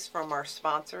goodies from our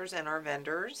sponsors and our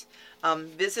vendors,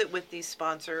 visit with these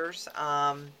sponsors.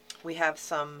 We have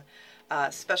some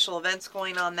special events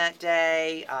going on that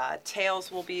day.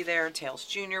 Tales will be there. Tales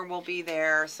Jr. will be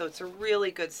there. So it's a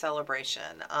really good celebration.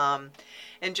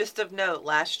 And just of note,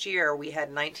 last year we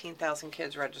had 19,000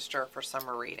 kids register for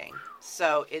summer reading.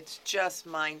 So it's just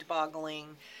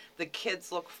mind-boggling. The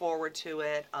kids look forward to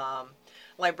it.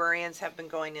 Librarians have been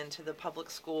going into the public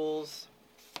schools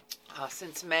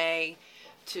since May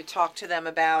to talk to them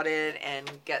about it and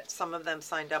get some of them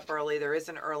signed up early. There is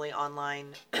an early online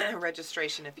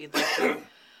registration. If you'd like to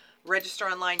register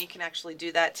online, you can actually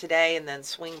do that today and then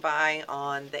swing by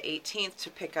on the 18th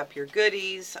to pick up your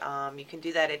goodies. You can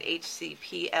do that at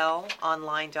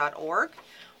hcplonline.org,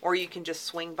 or you can just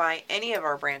swing by any of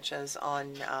our branches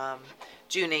on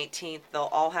June 18th. They'll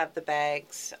all have the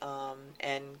bags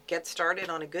and get started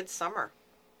on a good summer.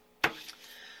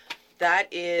 That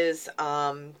is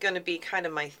going to be kind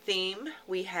of my theme.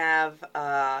 We have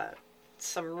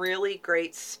some really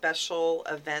great special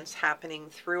events happening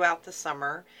throughout the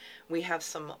summer. We have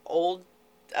some old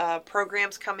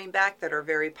programs coming back that are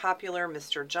very popular.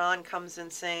 Mr. John comes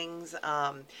and sings.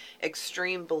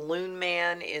 Extreme Balloon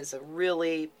Man is a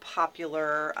really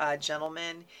popular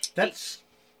gentleman. That's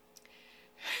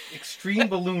Extreme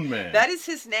Balloon Man. That is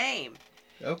his name.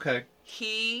 Okay.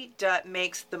 He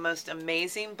makes the most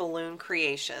amazing balloon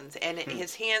creations, and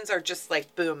his hands are just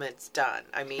like, boom, it's done.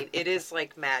 I mean, it is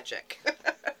like magic.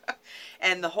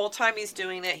 And the whole time he's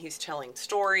doing it, he's telling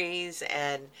stories,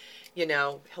 and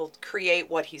he'll create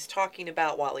what he's talking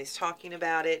about while he's talking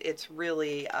about it. It's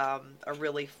really a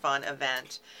really fun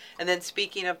event. And then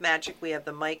speaking of magic, we have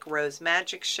the Mike Rose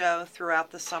Magic Show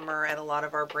throughout the summer at a lot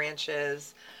of our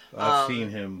branches. I've seen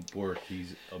him work.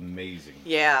 He's amazing.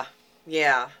 Yeah.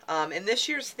 And this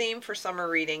year's theme for Summer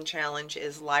Reading Challenge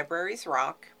is Libraries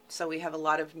Rock. So we have a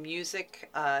lot of music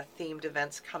themed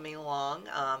events coming along.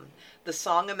 The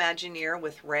Song Imagineer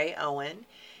with Ray Owen.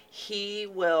 He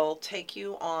will take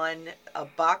you on a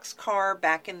boxcar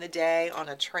back in the day on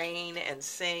a train and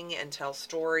sing and tell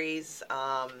stories.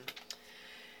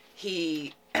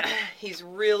 He's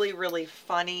really, really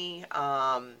funny.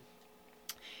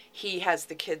 He has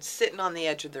the kids sitting on the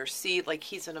edge of their seat. Like,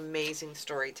 he's an amazing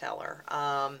storyteller.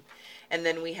 And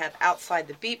then we have Outside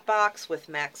the Beatbox with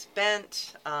Max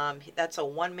Bent. That's a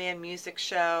one-man music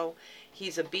show.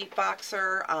 He's a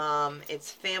beatboxer.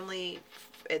 It's family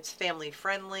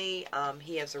friendly.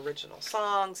 He has original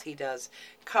songs. He does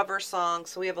cover songs.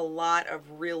 So we have a lot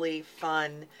of really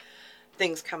fun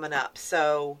things coming up.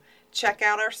 So check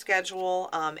out our schedule,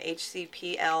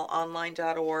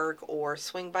 hcplonline.org, or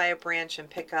swing by a branch and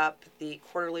pick up the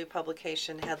quarterly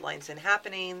publication Headlines and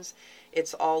Happenings.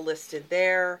 It's all listed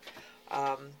there.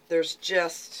 There's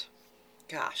just,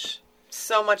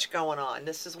 so much going on.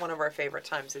 This is one of our favorite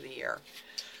times of the year.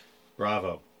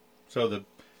 Bravo. So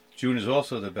June is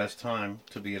also the best time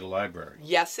to be at a library.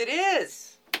 Yes, it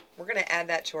is. We're going to add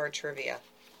that to our trivia,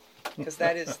 because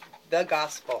that is the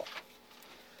gospel.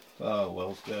 Oh,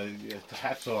 well,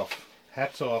 hats off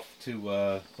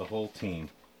to the whole team.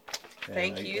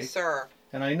 Thank you, sir.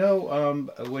 And I know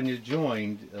when you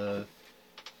joined, none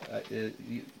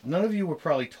of you were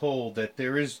probably told that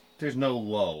there's no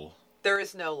lull. There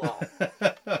is no lull.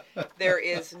 There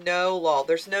is no lull.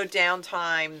 There's no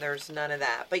downtime. There's none of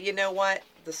that. But you know what?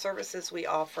 The services we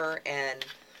offer and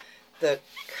the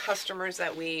customers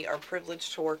that we are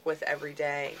privileged to work with every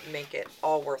day make it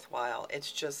all worthwhile.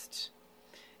 It's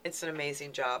an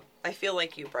amazing job. I feel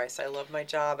like you, Bryce. I love my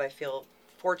job. I feel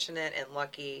fortunate and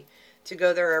lucky to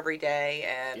go there every day,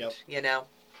 and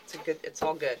it's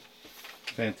all good.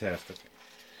 Fantastic.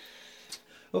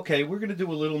 Okay, we're going to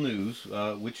do a little news,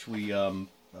 which we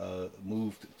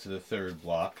moved to the third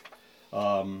block.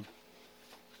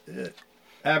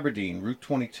 Aberdeen, Route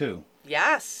 22.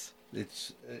 Yes.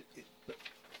 It's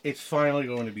finally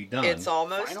going to be done. It's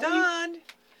almost done.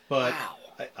 But wow.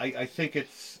 I think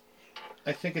it's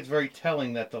very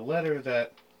telling that the letter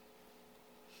that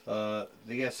the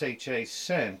SHA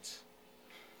sent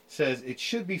says it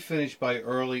should be finished by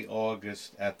early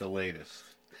August at the latest.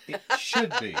 It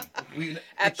should be.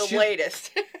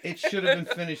 Latest. It should have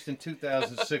been finished in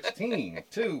 2016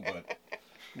 too, but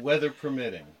weather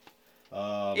permitting.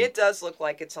 It does look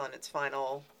like it's on its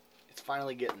final. It's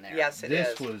finally getting there. Yes, it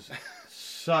is. This was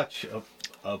such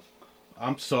a.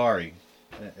 I'm sorry,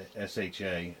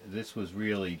 SHA. This was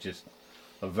really just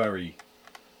a very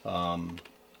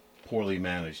poorly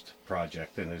managed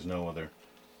project, and there's no other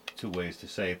two ways to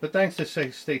say it. But thanks to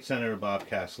State Senator Bob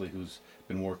Castley, who's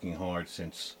been working hard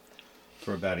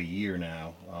for about a year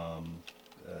now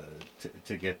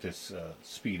to get this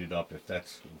speeded up, if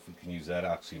we can use that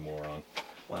oxymoron.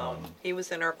 Wow, he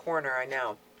was in our corner, I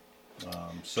know.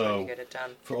 So trying to get it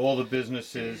done. For all the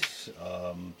businesses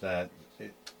I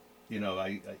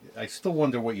still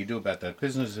wonder what you do about that.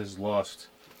 Businesses lost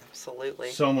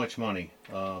absolutely so much money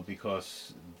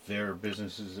because their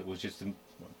businesses, it was just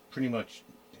pretty much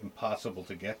impossible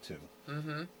to get to.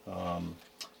 Mm-hmm.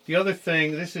 The other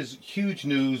thing, this is huge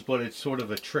news, but it's sort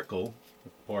of a trickle,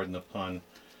 pardon the pun.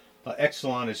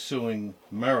 Exelon is suing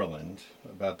Maryland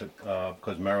about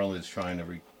because Maryland is trying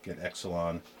to get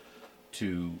Exelon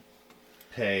to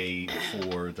pay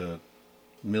for the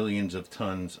millions of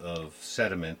tons of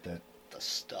sediment that that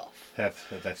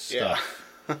stuff. Yeah.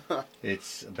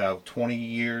 It's about 20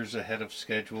 years ahead of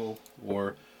schedule,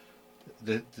 or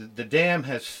the dam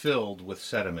has filled with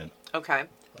sediment. Okay.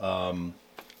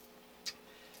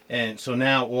 And so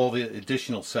now all the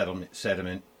additional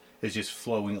sediment is just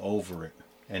flowing over it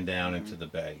and down into the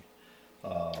bay.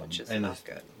 Which is and not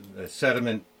good. The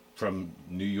sediment from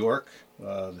New York,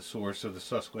 the source of the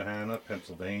Susquehanna,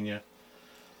 Pennsylvania,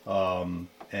 and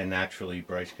naturally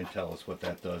Bryce can tell us what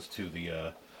that does to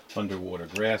the underwater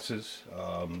grasses,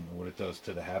 what it does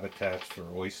to the habitats for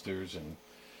oysters and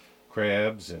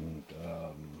crabs, and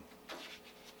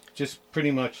just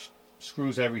pretty much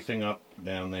screws everything up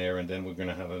down there, and then we're going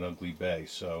to have an ugly bay.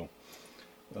 So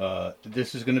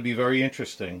this is going to be very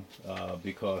interesting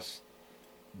because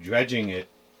dredging it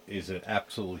is an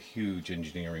absolute huge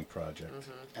engineering project.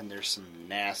 Mm-hmm. And there's some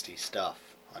nasty stuff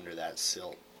under that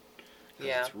silt.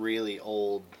 Yeah. It's really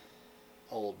old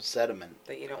old sediment.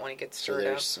 That you don't want to get So stirred up.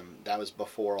 there's that was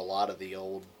before a lot of the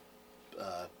old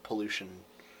pollution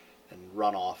and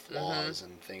runoff laws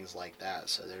and things like that.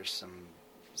 So there's some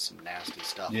nasty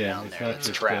stuff down it's there not that's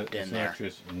just trapped it's in there. not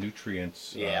just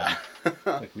nutrients. Yeah.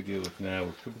 Like we deal with now.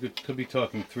 We could be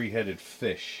talking three-headed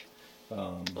fish,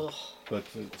 but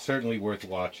certainly worth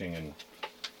watching, and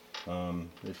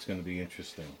it's going to be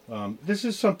interesting. This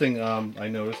is something I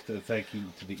noticed. Thank you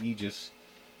to the Aegis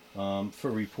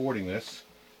for reporting this.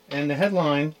 And the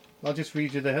headline, I'll just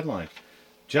read you the headline.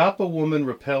 Japa woman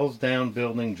rappels down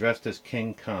building dressed as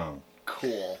King Kong.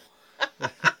 Cool.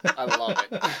 I love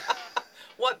it.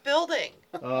 What building?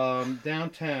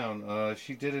 Downtown.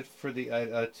 She did it for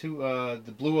the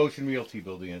Blue Ocean Realty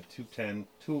building at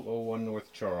 201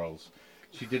 North Charles.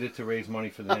 She did it to raise money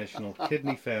for the National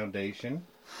Kidney Foundation.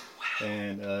 Wow.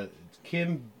 And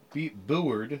Kim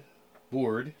Beward,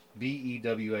 Beward,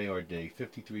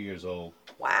 53 years old.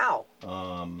 Wow.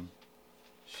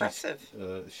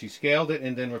 Impressive. She scaled it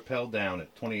and then rappelled down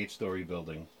it. 28-story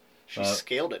building. She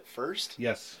scaled it first?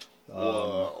 Yes.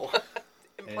 Whoa.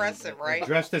 Impressive, right?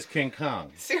 Dressed as King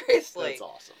Kong. Seriously. That's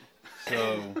awesome.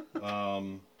 So,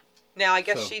 now I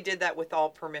guess she did that with all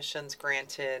permissions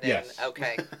granted. And, yes.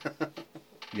 Okay.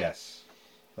 Yes.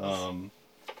 Wow.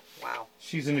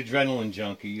 She's an adrenaline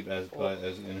junkie, as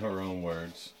in her own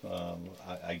words.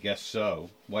 I guess so.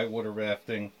 Whitewater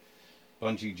rafting,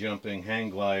 bungee jumping, hang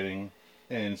gliding,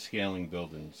 and scaling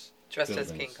buildings. Dressed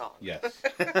as King Kong. Yes.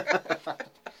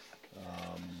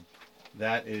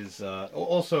 That is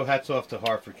also hats off to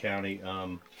Harford County.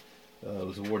 It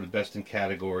was awarded Best in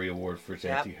Category Award for its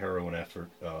anti-heroin effort,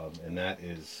 and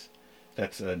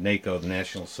that's NACO, the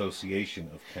National Association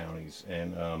of Counties,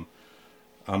 and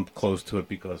I'm close to it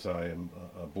because I am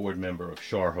a board member of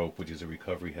Shar Hope, which is a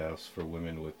recovery house for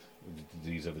women with the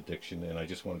disease of addiction, and I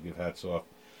just want to give hats off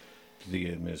to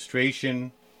the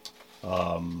administration,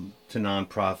 to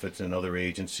nonprofits and other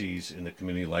agencies in the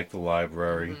community like the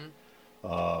library,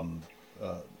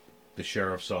 the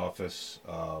sheriff's office,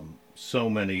 so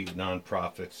many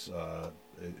nonprofits,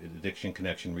 Addiction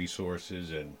Connection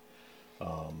Resources, and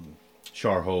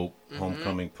Shar Hope,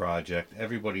 Homecoming Project.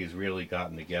 Everybody has really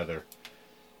gotten together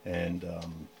and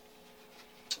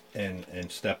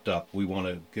stepped up. We want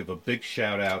to give a big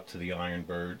shout out to the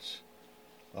Ironbirds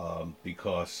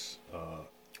because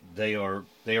they are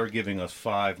giving us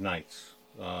 5 nights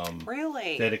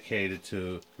really dedicated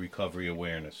to recovery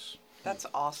awareness. That's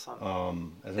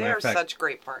awesome. As a They matter are of fact, such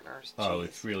great partners. oh, Jeez.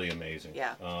 it's really amazing.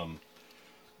 Yeah.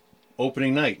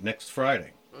 Opening night next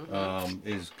Friday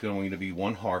is going to be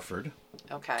one Harford,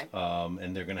 Okay.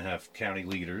 and they're going to have county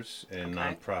leaders and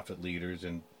nonprofit leaders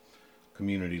and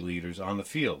community leaders on the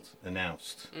field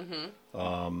announced.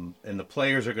 And the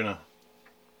players are going to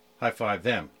high five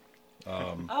them.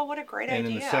 Oh, what a great And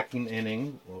idea. in the second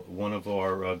inning, one of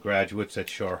our graduates at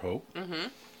Shar Hope,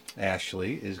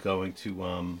 Ashley, is going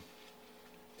to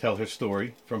tell her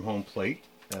story from home plate,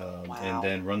 and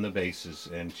then run the bases,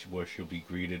 and where she'll be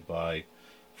greeted by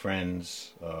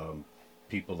friends,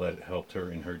 people that helped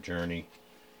her in her journey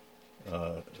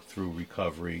through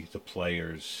recovery, the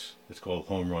players. It's called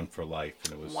Home Run for Life,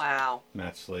 and it was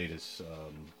Matt Slade is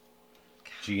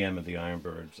GM of the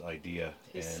Ironbirds idea.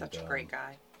 He's such a great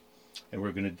guy.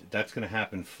 And that's gonna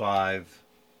happen 5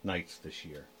 nights this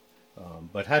year.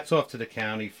 But hats off to the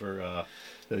county for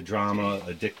the drama,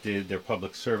 Addicted, their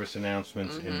public service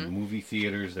announcements in movie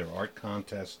theaters, their art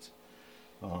contests,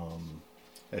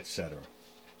 etc.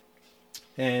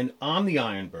 And on the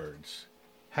Ironbirds,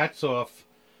 hats off.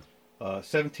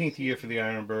 17th year for the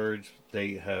Ironbirds.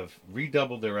 They have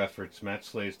redoubled their efforts. Matt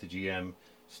Slays, the GM,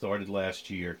 started last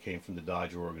year, came from the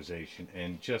Dodger organization,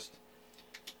 and just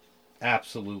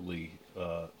absolutely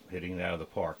hitting it out of the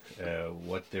park.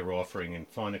 What they're offering in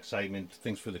fun, excitement,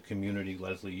 things for the community.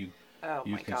 Leslie,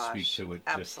 you can speak to it.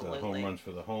 Absolutely. Just home runs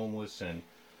for the homeless and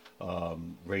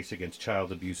race against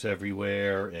child abuse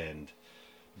everywhere, and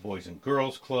Boys and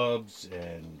Girls Clubs,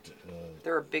 and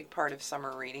they're a big part of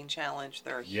Summer Reading Challenge.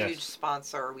 They're a Yes. huge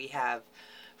sponsor. We have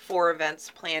 4 events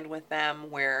planned with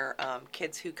them where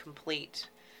kids who complete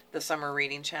the Summer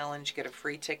Reading Challenge get a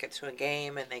free ticket to a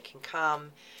game, and they can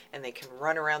come and they can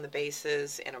run around the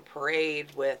bases in a parade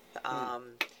with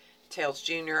Tails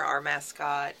Jr., our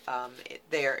mascot.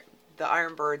 The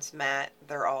Ironbirds, Matt,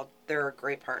 they're a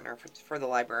great partner for the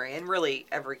library and really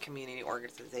every community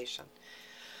organization.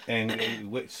 And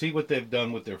see what they've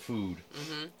done with their food,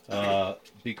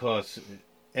 because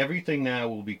everything now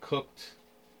will be cooked,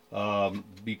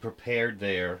 be prepared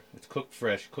there. It's cooked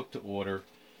fresh, cooked to order,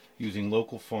 using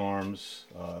local farms.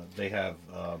 They have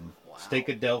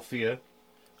Steakadelphia,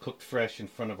 cooked fresh in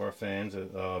front of our fans.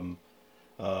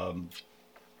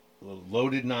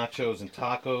 loaded nachos and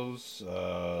tacos,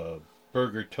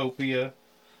 Burgertopia,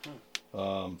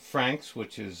 Frank's,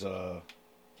 which is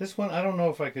this one. I don't know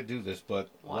if I could do this, but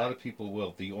a lot of people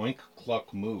will. The Oink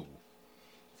Cluck Moo.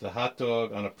 It's a hot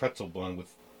dog on a pretzel bun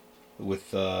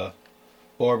with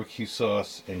barbecue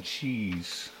sauce and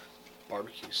cheese.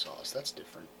 Barbecue sauce, that's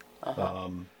different.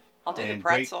 I'll do the And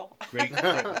pretzel.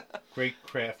 Great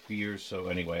craft beers. So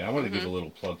anyway, I want to give a little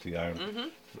plug to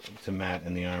the to Matt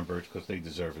and the Ironbirds because they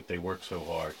deserve it. They work so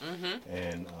hard,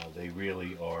 and they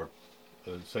really are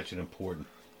such an important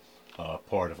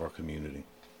part of our community.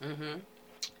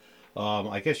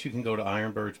 I guess you can go to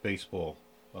Ironbirds Baseball.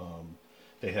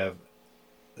 They have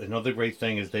another great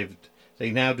thing is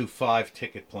they now do 5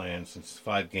 ticket plans and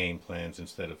 5 game plans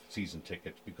instead of season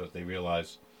tickets because they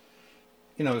realize,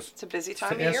 you know, It's a busy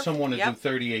time of to ask year. someone to do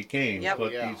 38 games, Yep.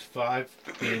 but these 5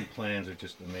 game plans are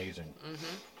just amazing.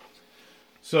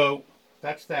 So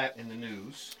that's that in the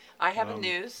news. I have a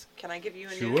news. Can I give you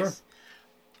a Sure. news?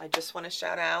 I just want to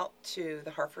shout out to the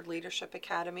Hartford Leadership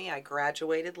Academy. I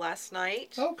graduated last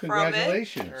night. Oh, from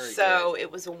congratulations! it. Very So good.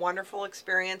 it was a wonderful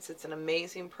experience. It's an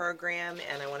amazing program,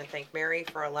 and I want to thank Mary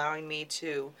for allowing me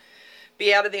to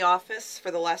be out of the office for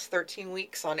the last 13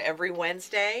 weeks on every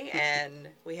Wednesday. And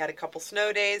we had a couple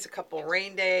snow days, a couple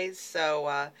rain days.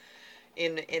 So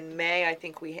in May, I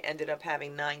think we ended up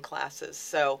having 9 classes.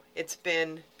 So it's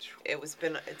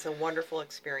a wonderful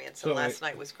experience. And So last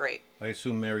night was great. I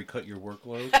assume Mary cut your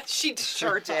workload. She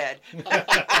sure did.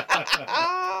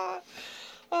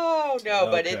 Oh no,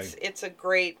 but Okay. it's a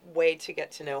great way to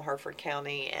get to know Hartford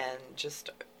County and just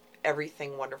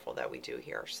everything wonderful that we do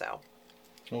here. So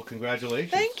Well,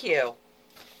 congratulations! thank you.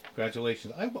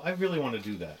 Congratulations! I really want to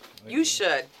do that. You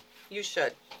should. You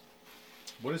should.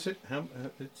 What is it? How?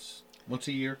 It's once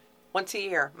a year. Once a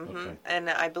year. Okay. And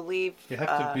I believe You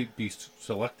have to be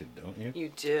selected, don't you? you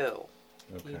do.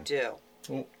 Okay. You do.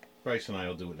 Well, Bryce and I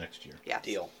will do it next year. Yes.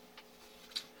 Deal.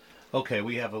 Okay,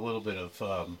 we have a little bit of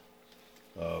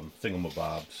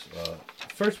thingamabobs.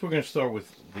 First, we're going to start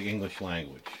with the English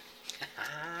language.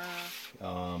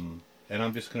 And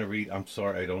I'm just going to read. I'm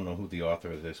sorry, I don't know who the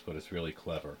author of this, but it's really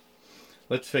clever.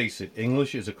 Let's face it,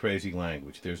 English is a crazy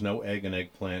language. There's no egg and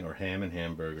eggplant or ham and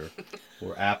hamburger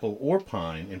or apple or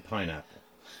pine in pineapple.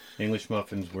 English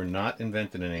muffins were not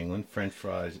invented in England. French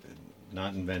fries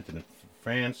not invented in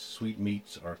France. Sweet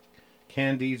meats are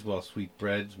candies, while sweet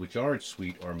breads, which aren't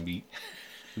sweet, are meat.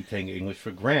 We take English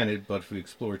for granted, but if we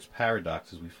explore its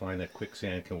paradoxes, we find that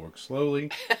quicksand can work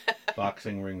slowly.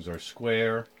 Boxing rings are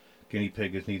square. Guinea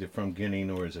pig is neither from Guinea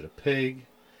nor is it a pig.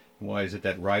 Why is it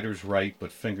that writers write,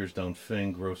 but fingers don't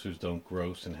fing, grocers don't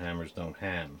gross, and hammers don't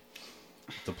ham?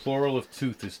 If the plural of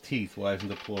tooth is teeth, why isn't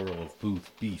the plural of booth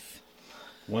beef?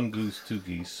 1 goose, 2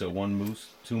 geese, so 1 moose,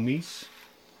 2 meese?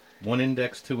 1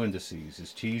 index, 2 indices.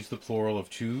 Is cheese the plural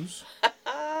of choose?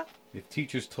 If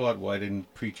teachers taught, why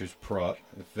didn't preachers prot?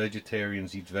 If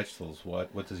vegetarians eat vegetables,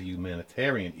 what does a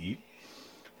humanitarian eat?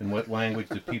 In what language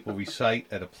do people recite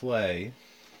at a play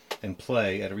and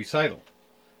play at a recital?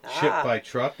 Ship by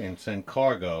truck and send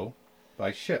cargo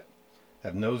by ship.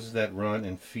 Have noses that run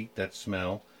and feet that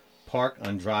smell. Park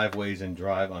on driveways and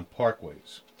drive on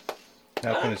parkways.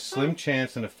 How can a slim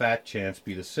chance and a fat chance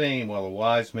be the same while a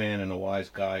wise man and a wise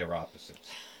guy are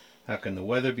opposites? How can the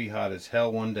weather be hot as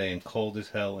hell one day and cold as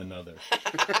hell another?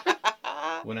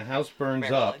 When a house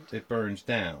burns up, Maryland. it burns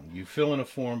down. You fill in a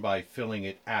form by filling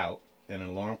it out, and an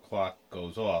alarm clock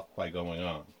goes off by going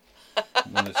on.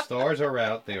 When the stars are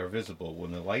out, they are visible.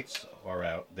 When the lights are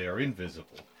out, they are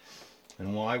invisible.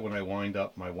 And why, when I wind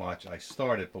up my watch, I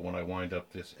start it, but when I wind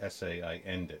up this essay, I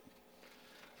end it.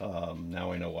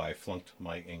 Now I know why I flunked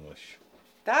my English.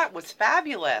 That was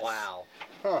fabulous. Wow.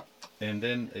 And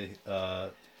then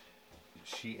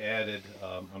she added,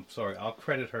 I'm sorry, I'll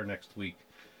credit her next week.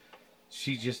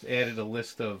 She just added a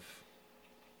list of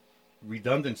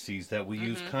redundancies that we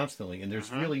use constantly, and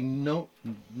there's really no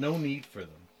need for them.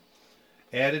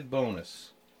 Added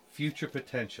bonus, future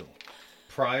potential,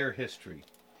 prior history,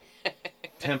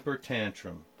 temper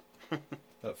tantrum,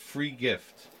 free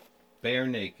gift, bare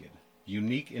naked,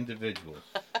 unique individual,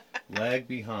 lag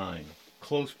behind,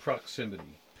 close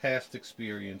proximity, past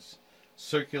experience,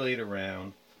 circulate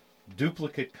around,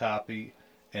 duplicate copy,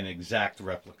 and exact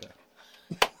replica.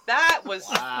 That was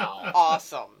Wow.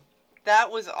 awesome.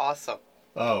 That was awesome.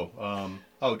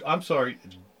 I'm sorry.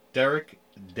 Derek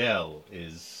Dell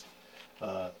is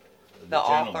the author.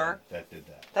 gentleman that did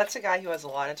that. That's a guy who has a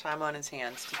lot of time on his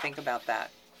hands to think about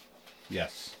that.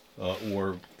 Yes,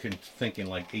 or can think in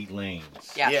like 8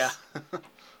 lanes. Yes. Yeah.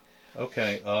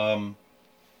 Okay. A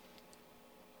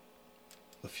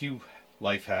few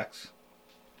life hacks.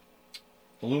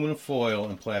 aluminum foil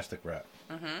and plastic wrap.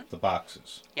 Mm-hmm. The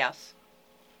boxes. Yes.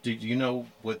 Do you know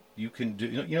what you can do?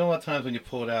 You know a lot of times when you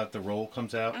pull it out, the roll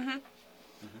comes out? Mm-hmm.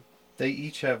 They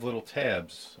each have little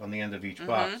tabs on the end of each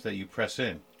box that you press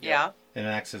in. Yeah. And it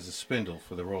acts as a spindle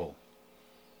for the roll.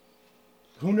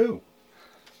 Who knew?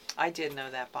 I did know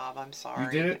that, Bob. I'm sorry.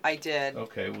 You did it? I did.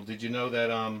 Okay, well, did you know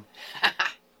that,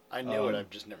 I knew it, I've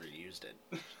just never used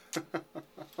it.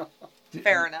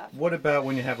 Fair enough. What about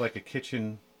when you have like a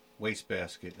kitchen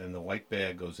wastebasket and the white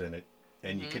bag goes in it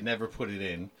and you can never put it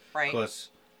in Right. because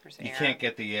There's you air. can't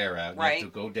get the air out. Right. You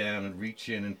have to go down and reach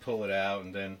in and pull it out,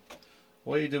 and then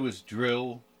all you do is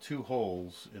drill 2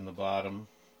 holes in the bottom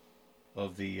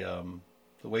of the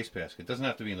wastebasket. It doesn't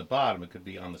have to be in the bottom. It could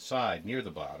be on the side near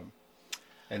the bottom,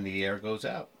 and the air goes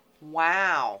out.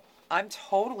 Wow. I'm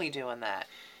totally doing that.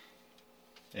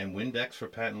 And Windex for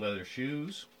patent leather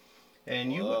shoes.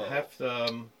 And you Whoa. have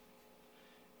to,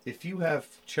 if you have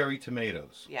cherry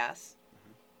tomatoes, Yes.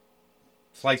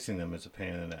 slicing them is a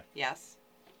pain in the neck. Yes.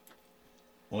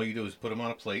 All you do is put them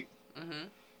on a plate, Mm-hmm.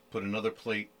 put another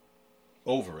plate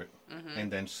over it,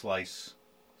 and then slice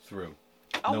through.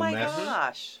 Oh No my mess.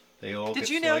 gosh. They all Did get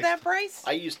you know sliced. that, Bryce?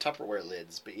 I use Tupperware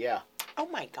lids, but yeah. Oh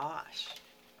my gosh.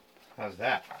 How's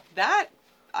that?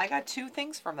 I got 2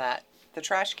 things from that. The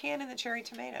trash can and the cherry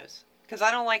tomatoes. Because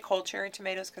I don't like whole cherry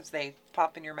tomatoes because they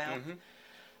pop in your mouth. Mm-hmm.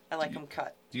 I like them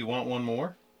cut. Do you want one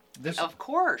more? This Of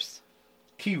course.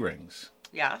 key rings.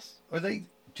 Yes. Are they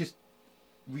just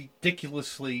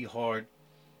ridiculously hard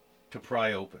to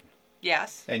pry open?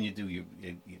 Yes. And you do your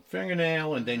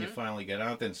fingernail, and then you finally get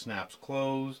out, then snaps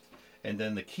closed, and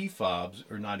then the key fobs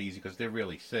are not easy because they're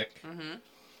really thick. Mm-hmm.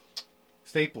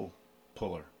 Staple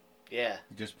puller. Yeah.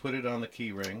 You just put it on the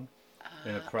key ring,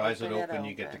 and it pries it open.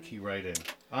 You get the key right in.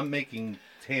 I'm making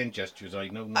hand gestures. I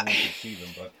know no one can see them,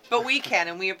 but But we can,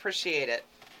 and we appreciate it.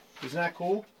 isn't that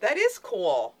cool? That is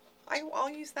cool. I'll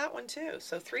use that one too.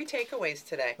 So 3 takeaways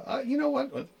today. You know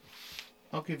what?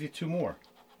 I'll give you 2 more.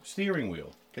 Steering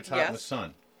wheel gets hot in the Yes.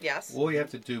 sun. Yes. All you have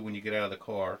to do when you get out of the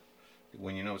car,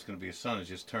 when you know it's going to be a sun, is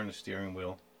just turn the steering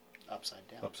wheel Upside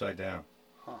down. upside down.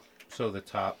 Huh. So the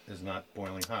top is not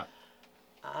boiling hot.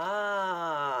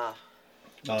 Ah.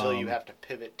 Until you have to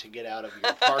pivot to get out of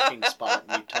your parking spot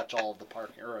and you touch all of the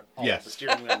parking or all Yes. of the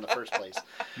steering wheel in the first place.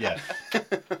 Yes,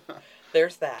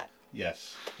 There's that.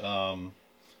 yes.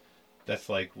 That's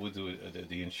like with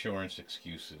the insurance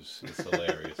excuses. It's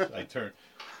hilarious. I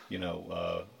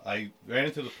ran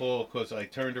into the pole because I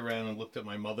turned around and looked at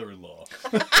my mother-in-law.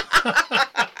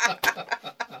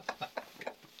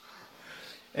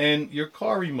 And your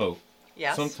car remote.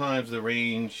 Yes. Sometimes the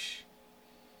range,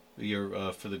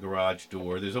 for the garage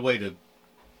door, there's a way to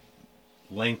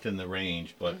lengthen the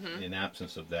range, but in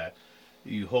absence of that,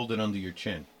 you hold it under your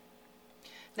chin.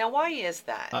 Now, why is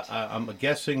that? I'm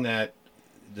guessing that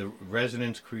the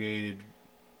resonance created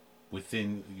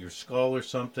within your skull or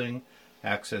something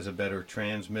acts as a better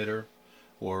transmitter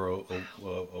or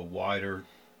a wider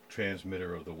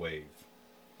transmitter of the wave.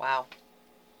 Wow.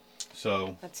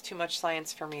 So, That's too much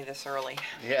science for me this early.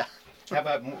 Yeah. how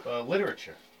about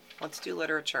literature? Let's do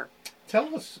literature. Tell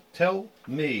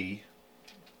me,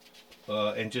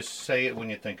 and just say it when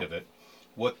you think of it,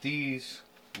 what these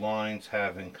lines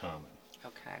have in common.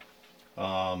 Okay.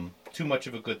 Too much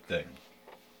of a good thing.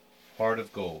 Heart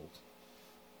of gold.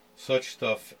 Such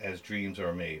stuff as dreams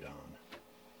are made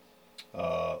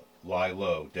on. Lie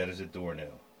low, dead as a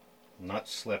doornail. Not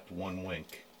slept one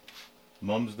wink.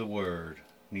 Mum's the word.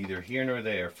 Neither here nor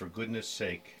there, for goodness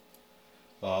sake.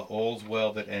 All's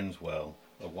well that ends well.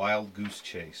 A wild goose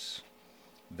chase.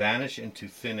 Vanish into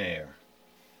thin air.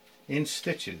 In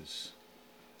stitches.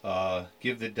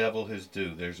 Give the devil his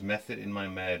due. There's method in my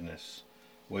madness.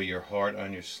 Wear your heart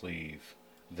on your sleeve.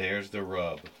 There's the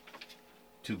rub.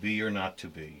 To be or not to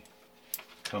be.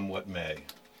 Come what may.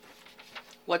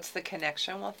 What's the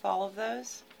connection with all of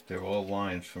those? They're all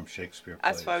lines from Shakespeare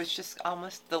plays. That's why I was just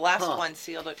almost, the last Huh. one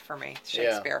sealed it for me.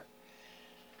 Shakespeare.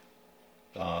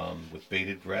 With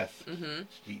bated breath.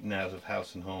 Eaten out of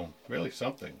house and home. Really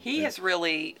something. He has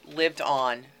really lived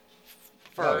on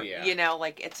for, Oh, yeah.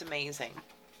 it's amazing.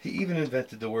 He even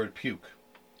invented the word puke.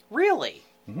 Really?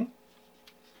 And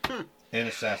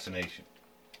assassination.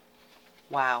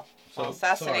 Wow. So, Well,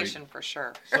 assassination for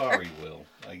sure. Sorry, Will.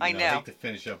 I know. I hate to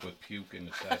finish up with puke and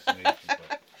assassination,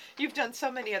 but You've done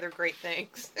so many other great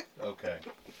things. okay.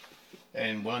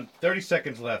 And 30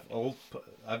 seconds left.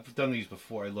 I've done these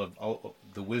before. I love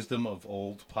the wisdom of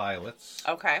old pilots.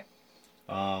 Okay.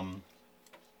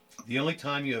 The only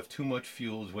time you have too much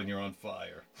fuel is when you're on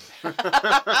fire.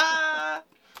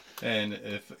 And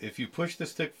if you push the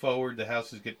stick forward, the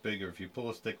houses get bigger. If you pull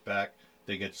a stick back,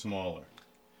 they get smaller.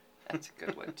 That's a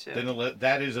good one too. Then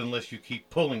that is unless you keep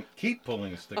pulling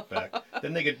the stick back.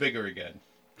 Then they get bigger again.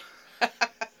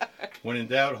 When in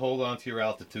doubt, hold on to your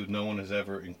altitude. No one has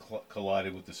ever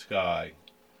collided with the sky.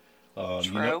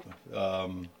 True.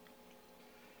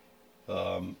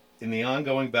 In the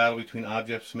ongoing battle between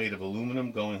objects made of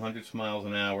aluminum going hundreds of miles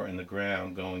an hour and the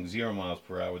ground going 0 miles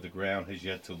per hour, the ground has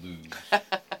yet to lose.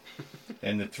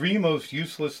 And the three most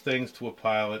useless things to a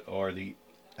pilot are the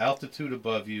altitude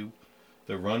above you,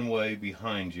 the runway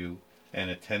behind you,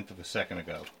 and a tenth of a second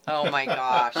ago. Oh my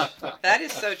gosh. That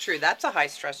is so true. That's a high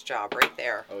stress job right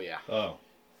there. Oh, yeah. Oh,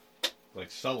 like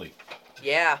Sully.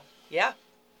 Yeah. Yeah.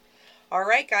 All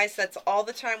right, guys, that's all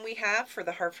the time we have for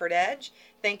the Hartford Edge.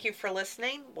 Thank you for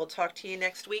listening. We'll talk to you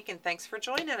next week, and thanks for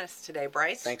joining us today,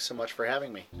 Bryce. Thanks so much for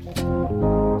having me.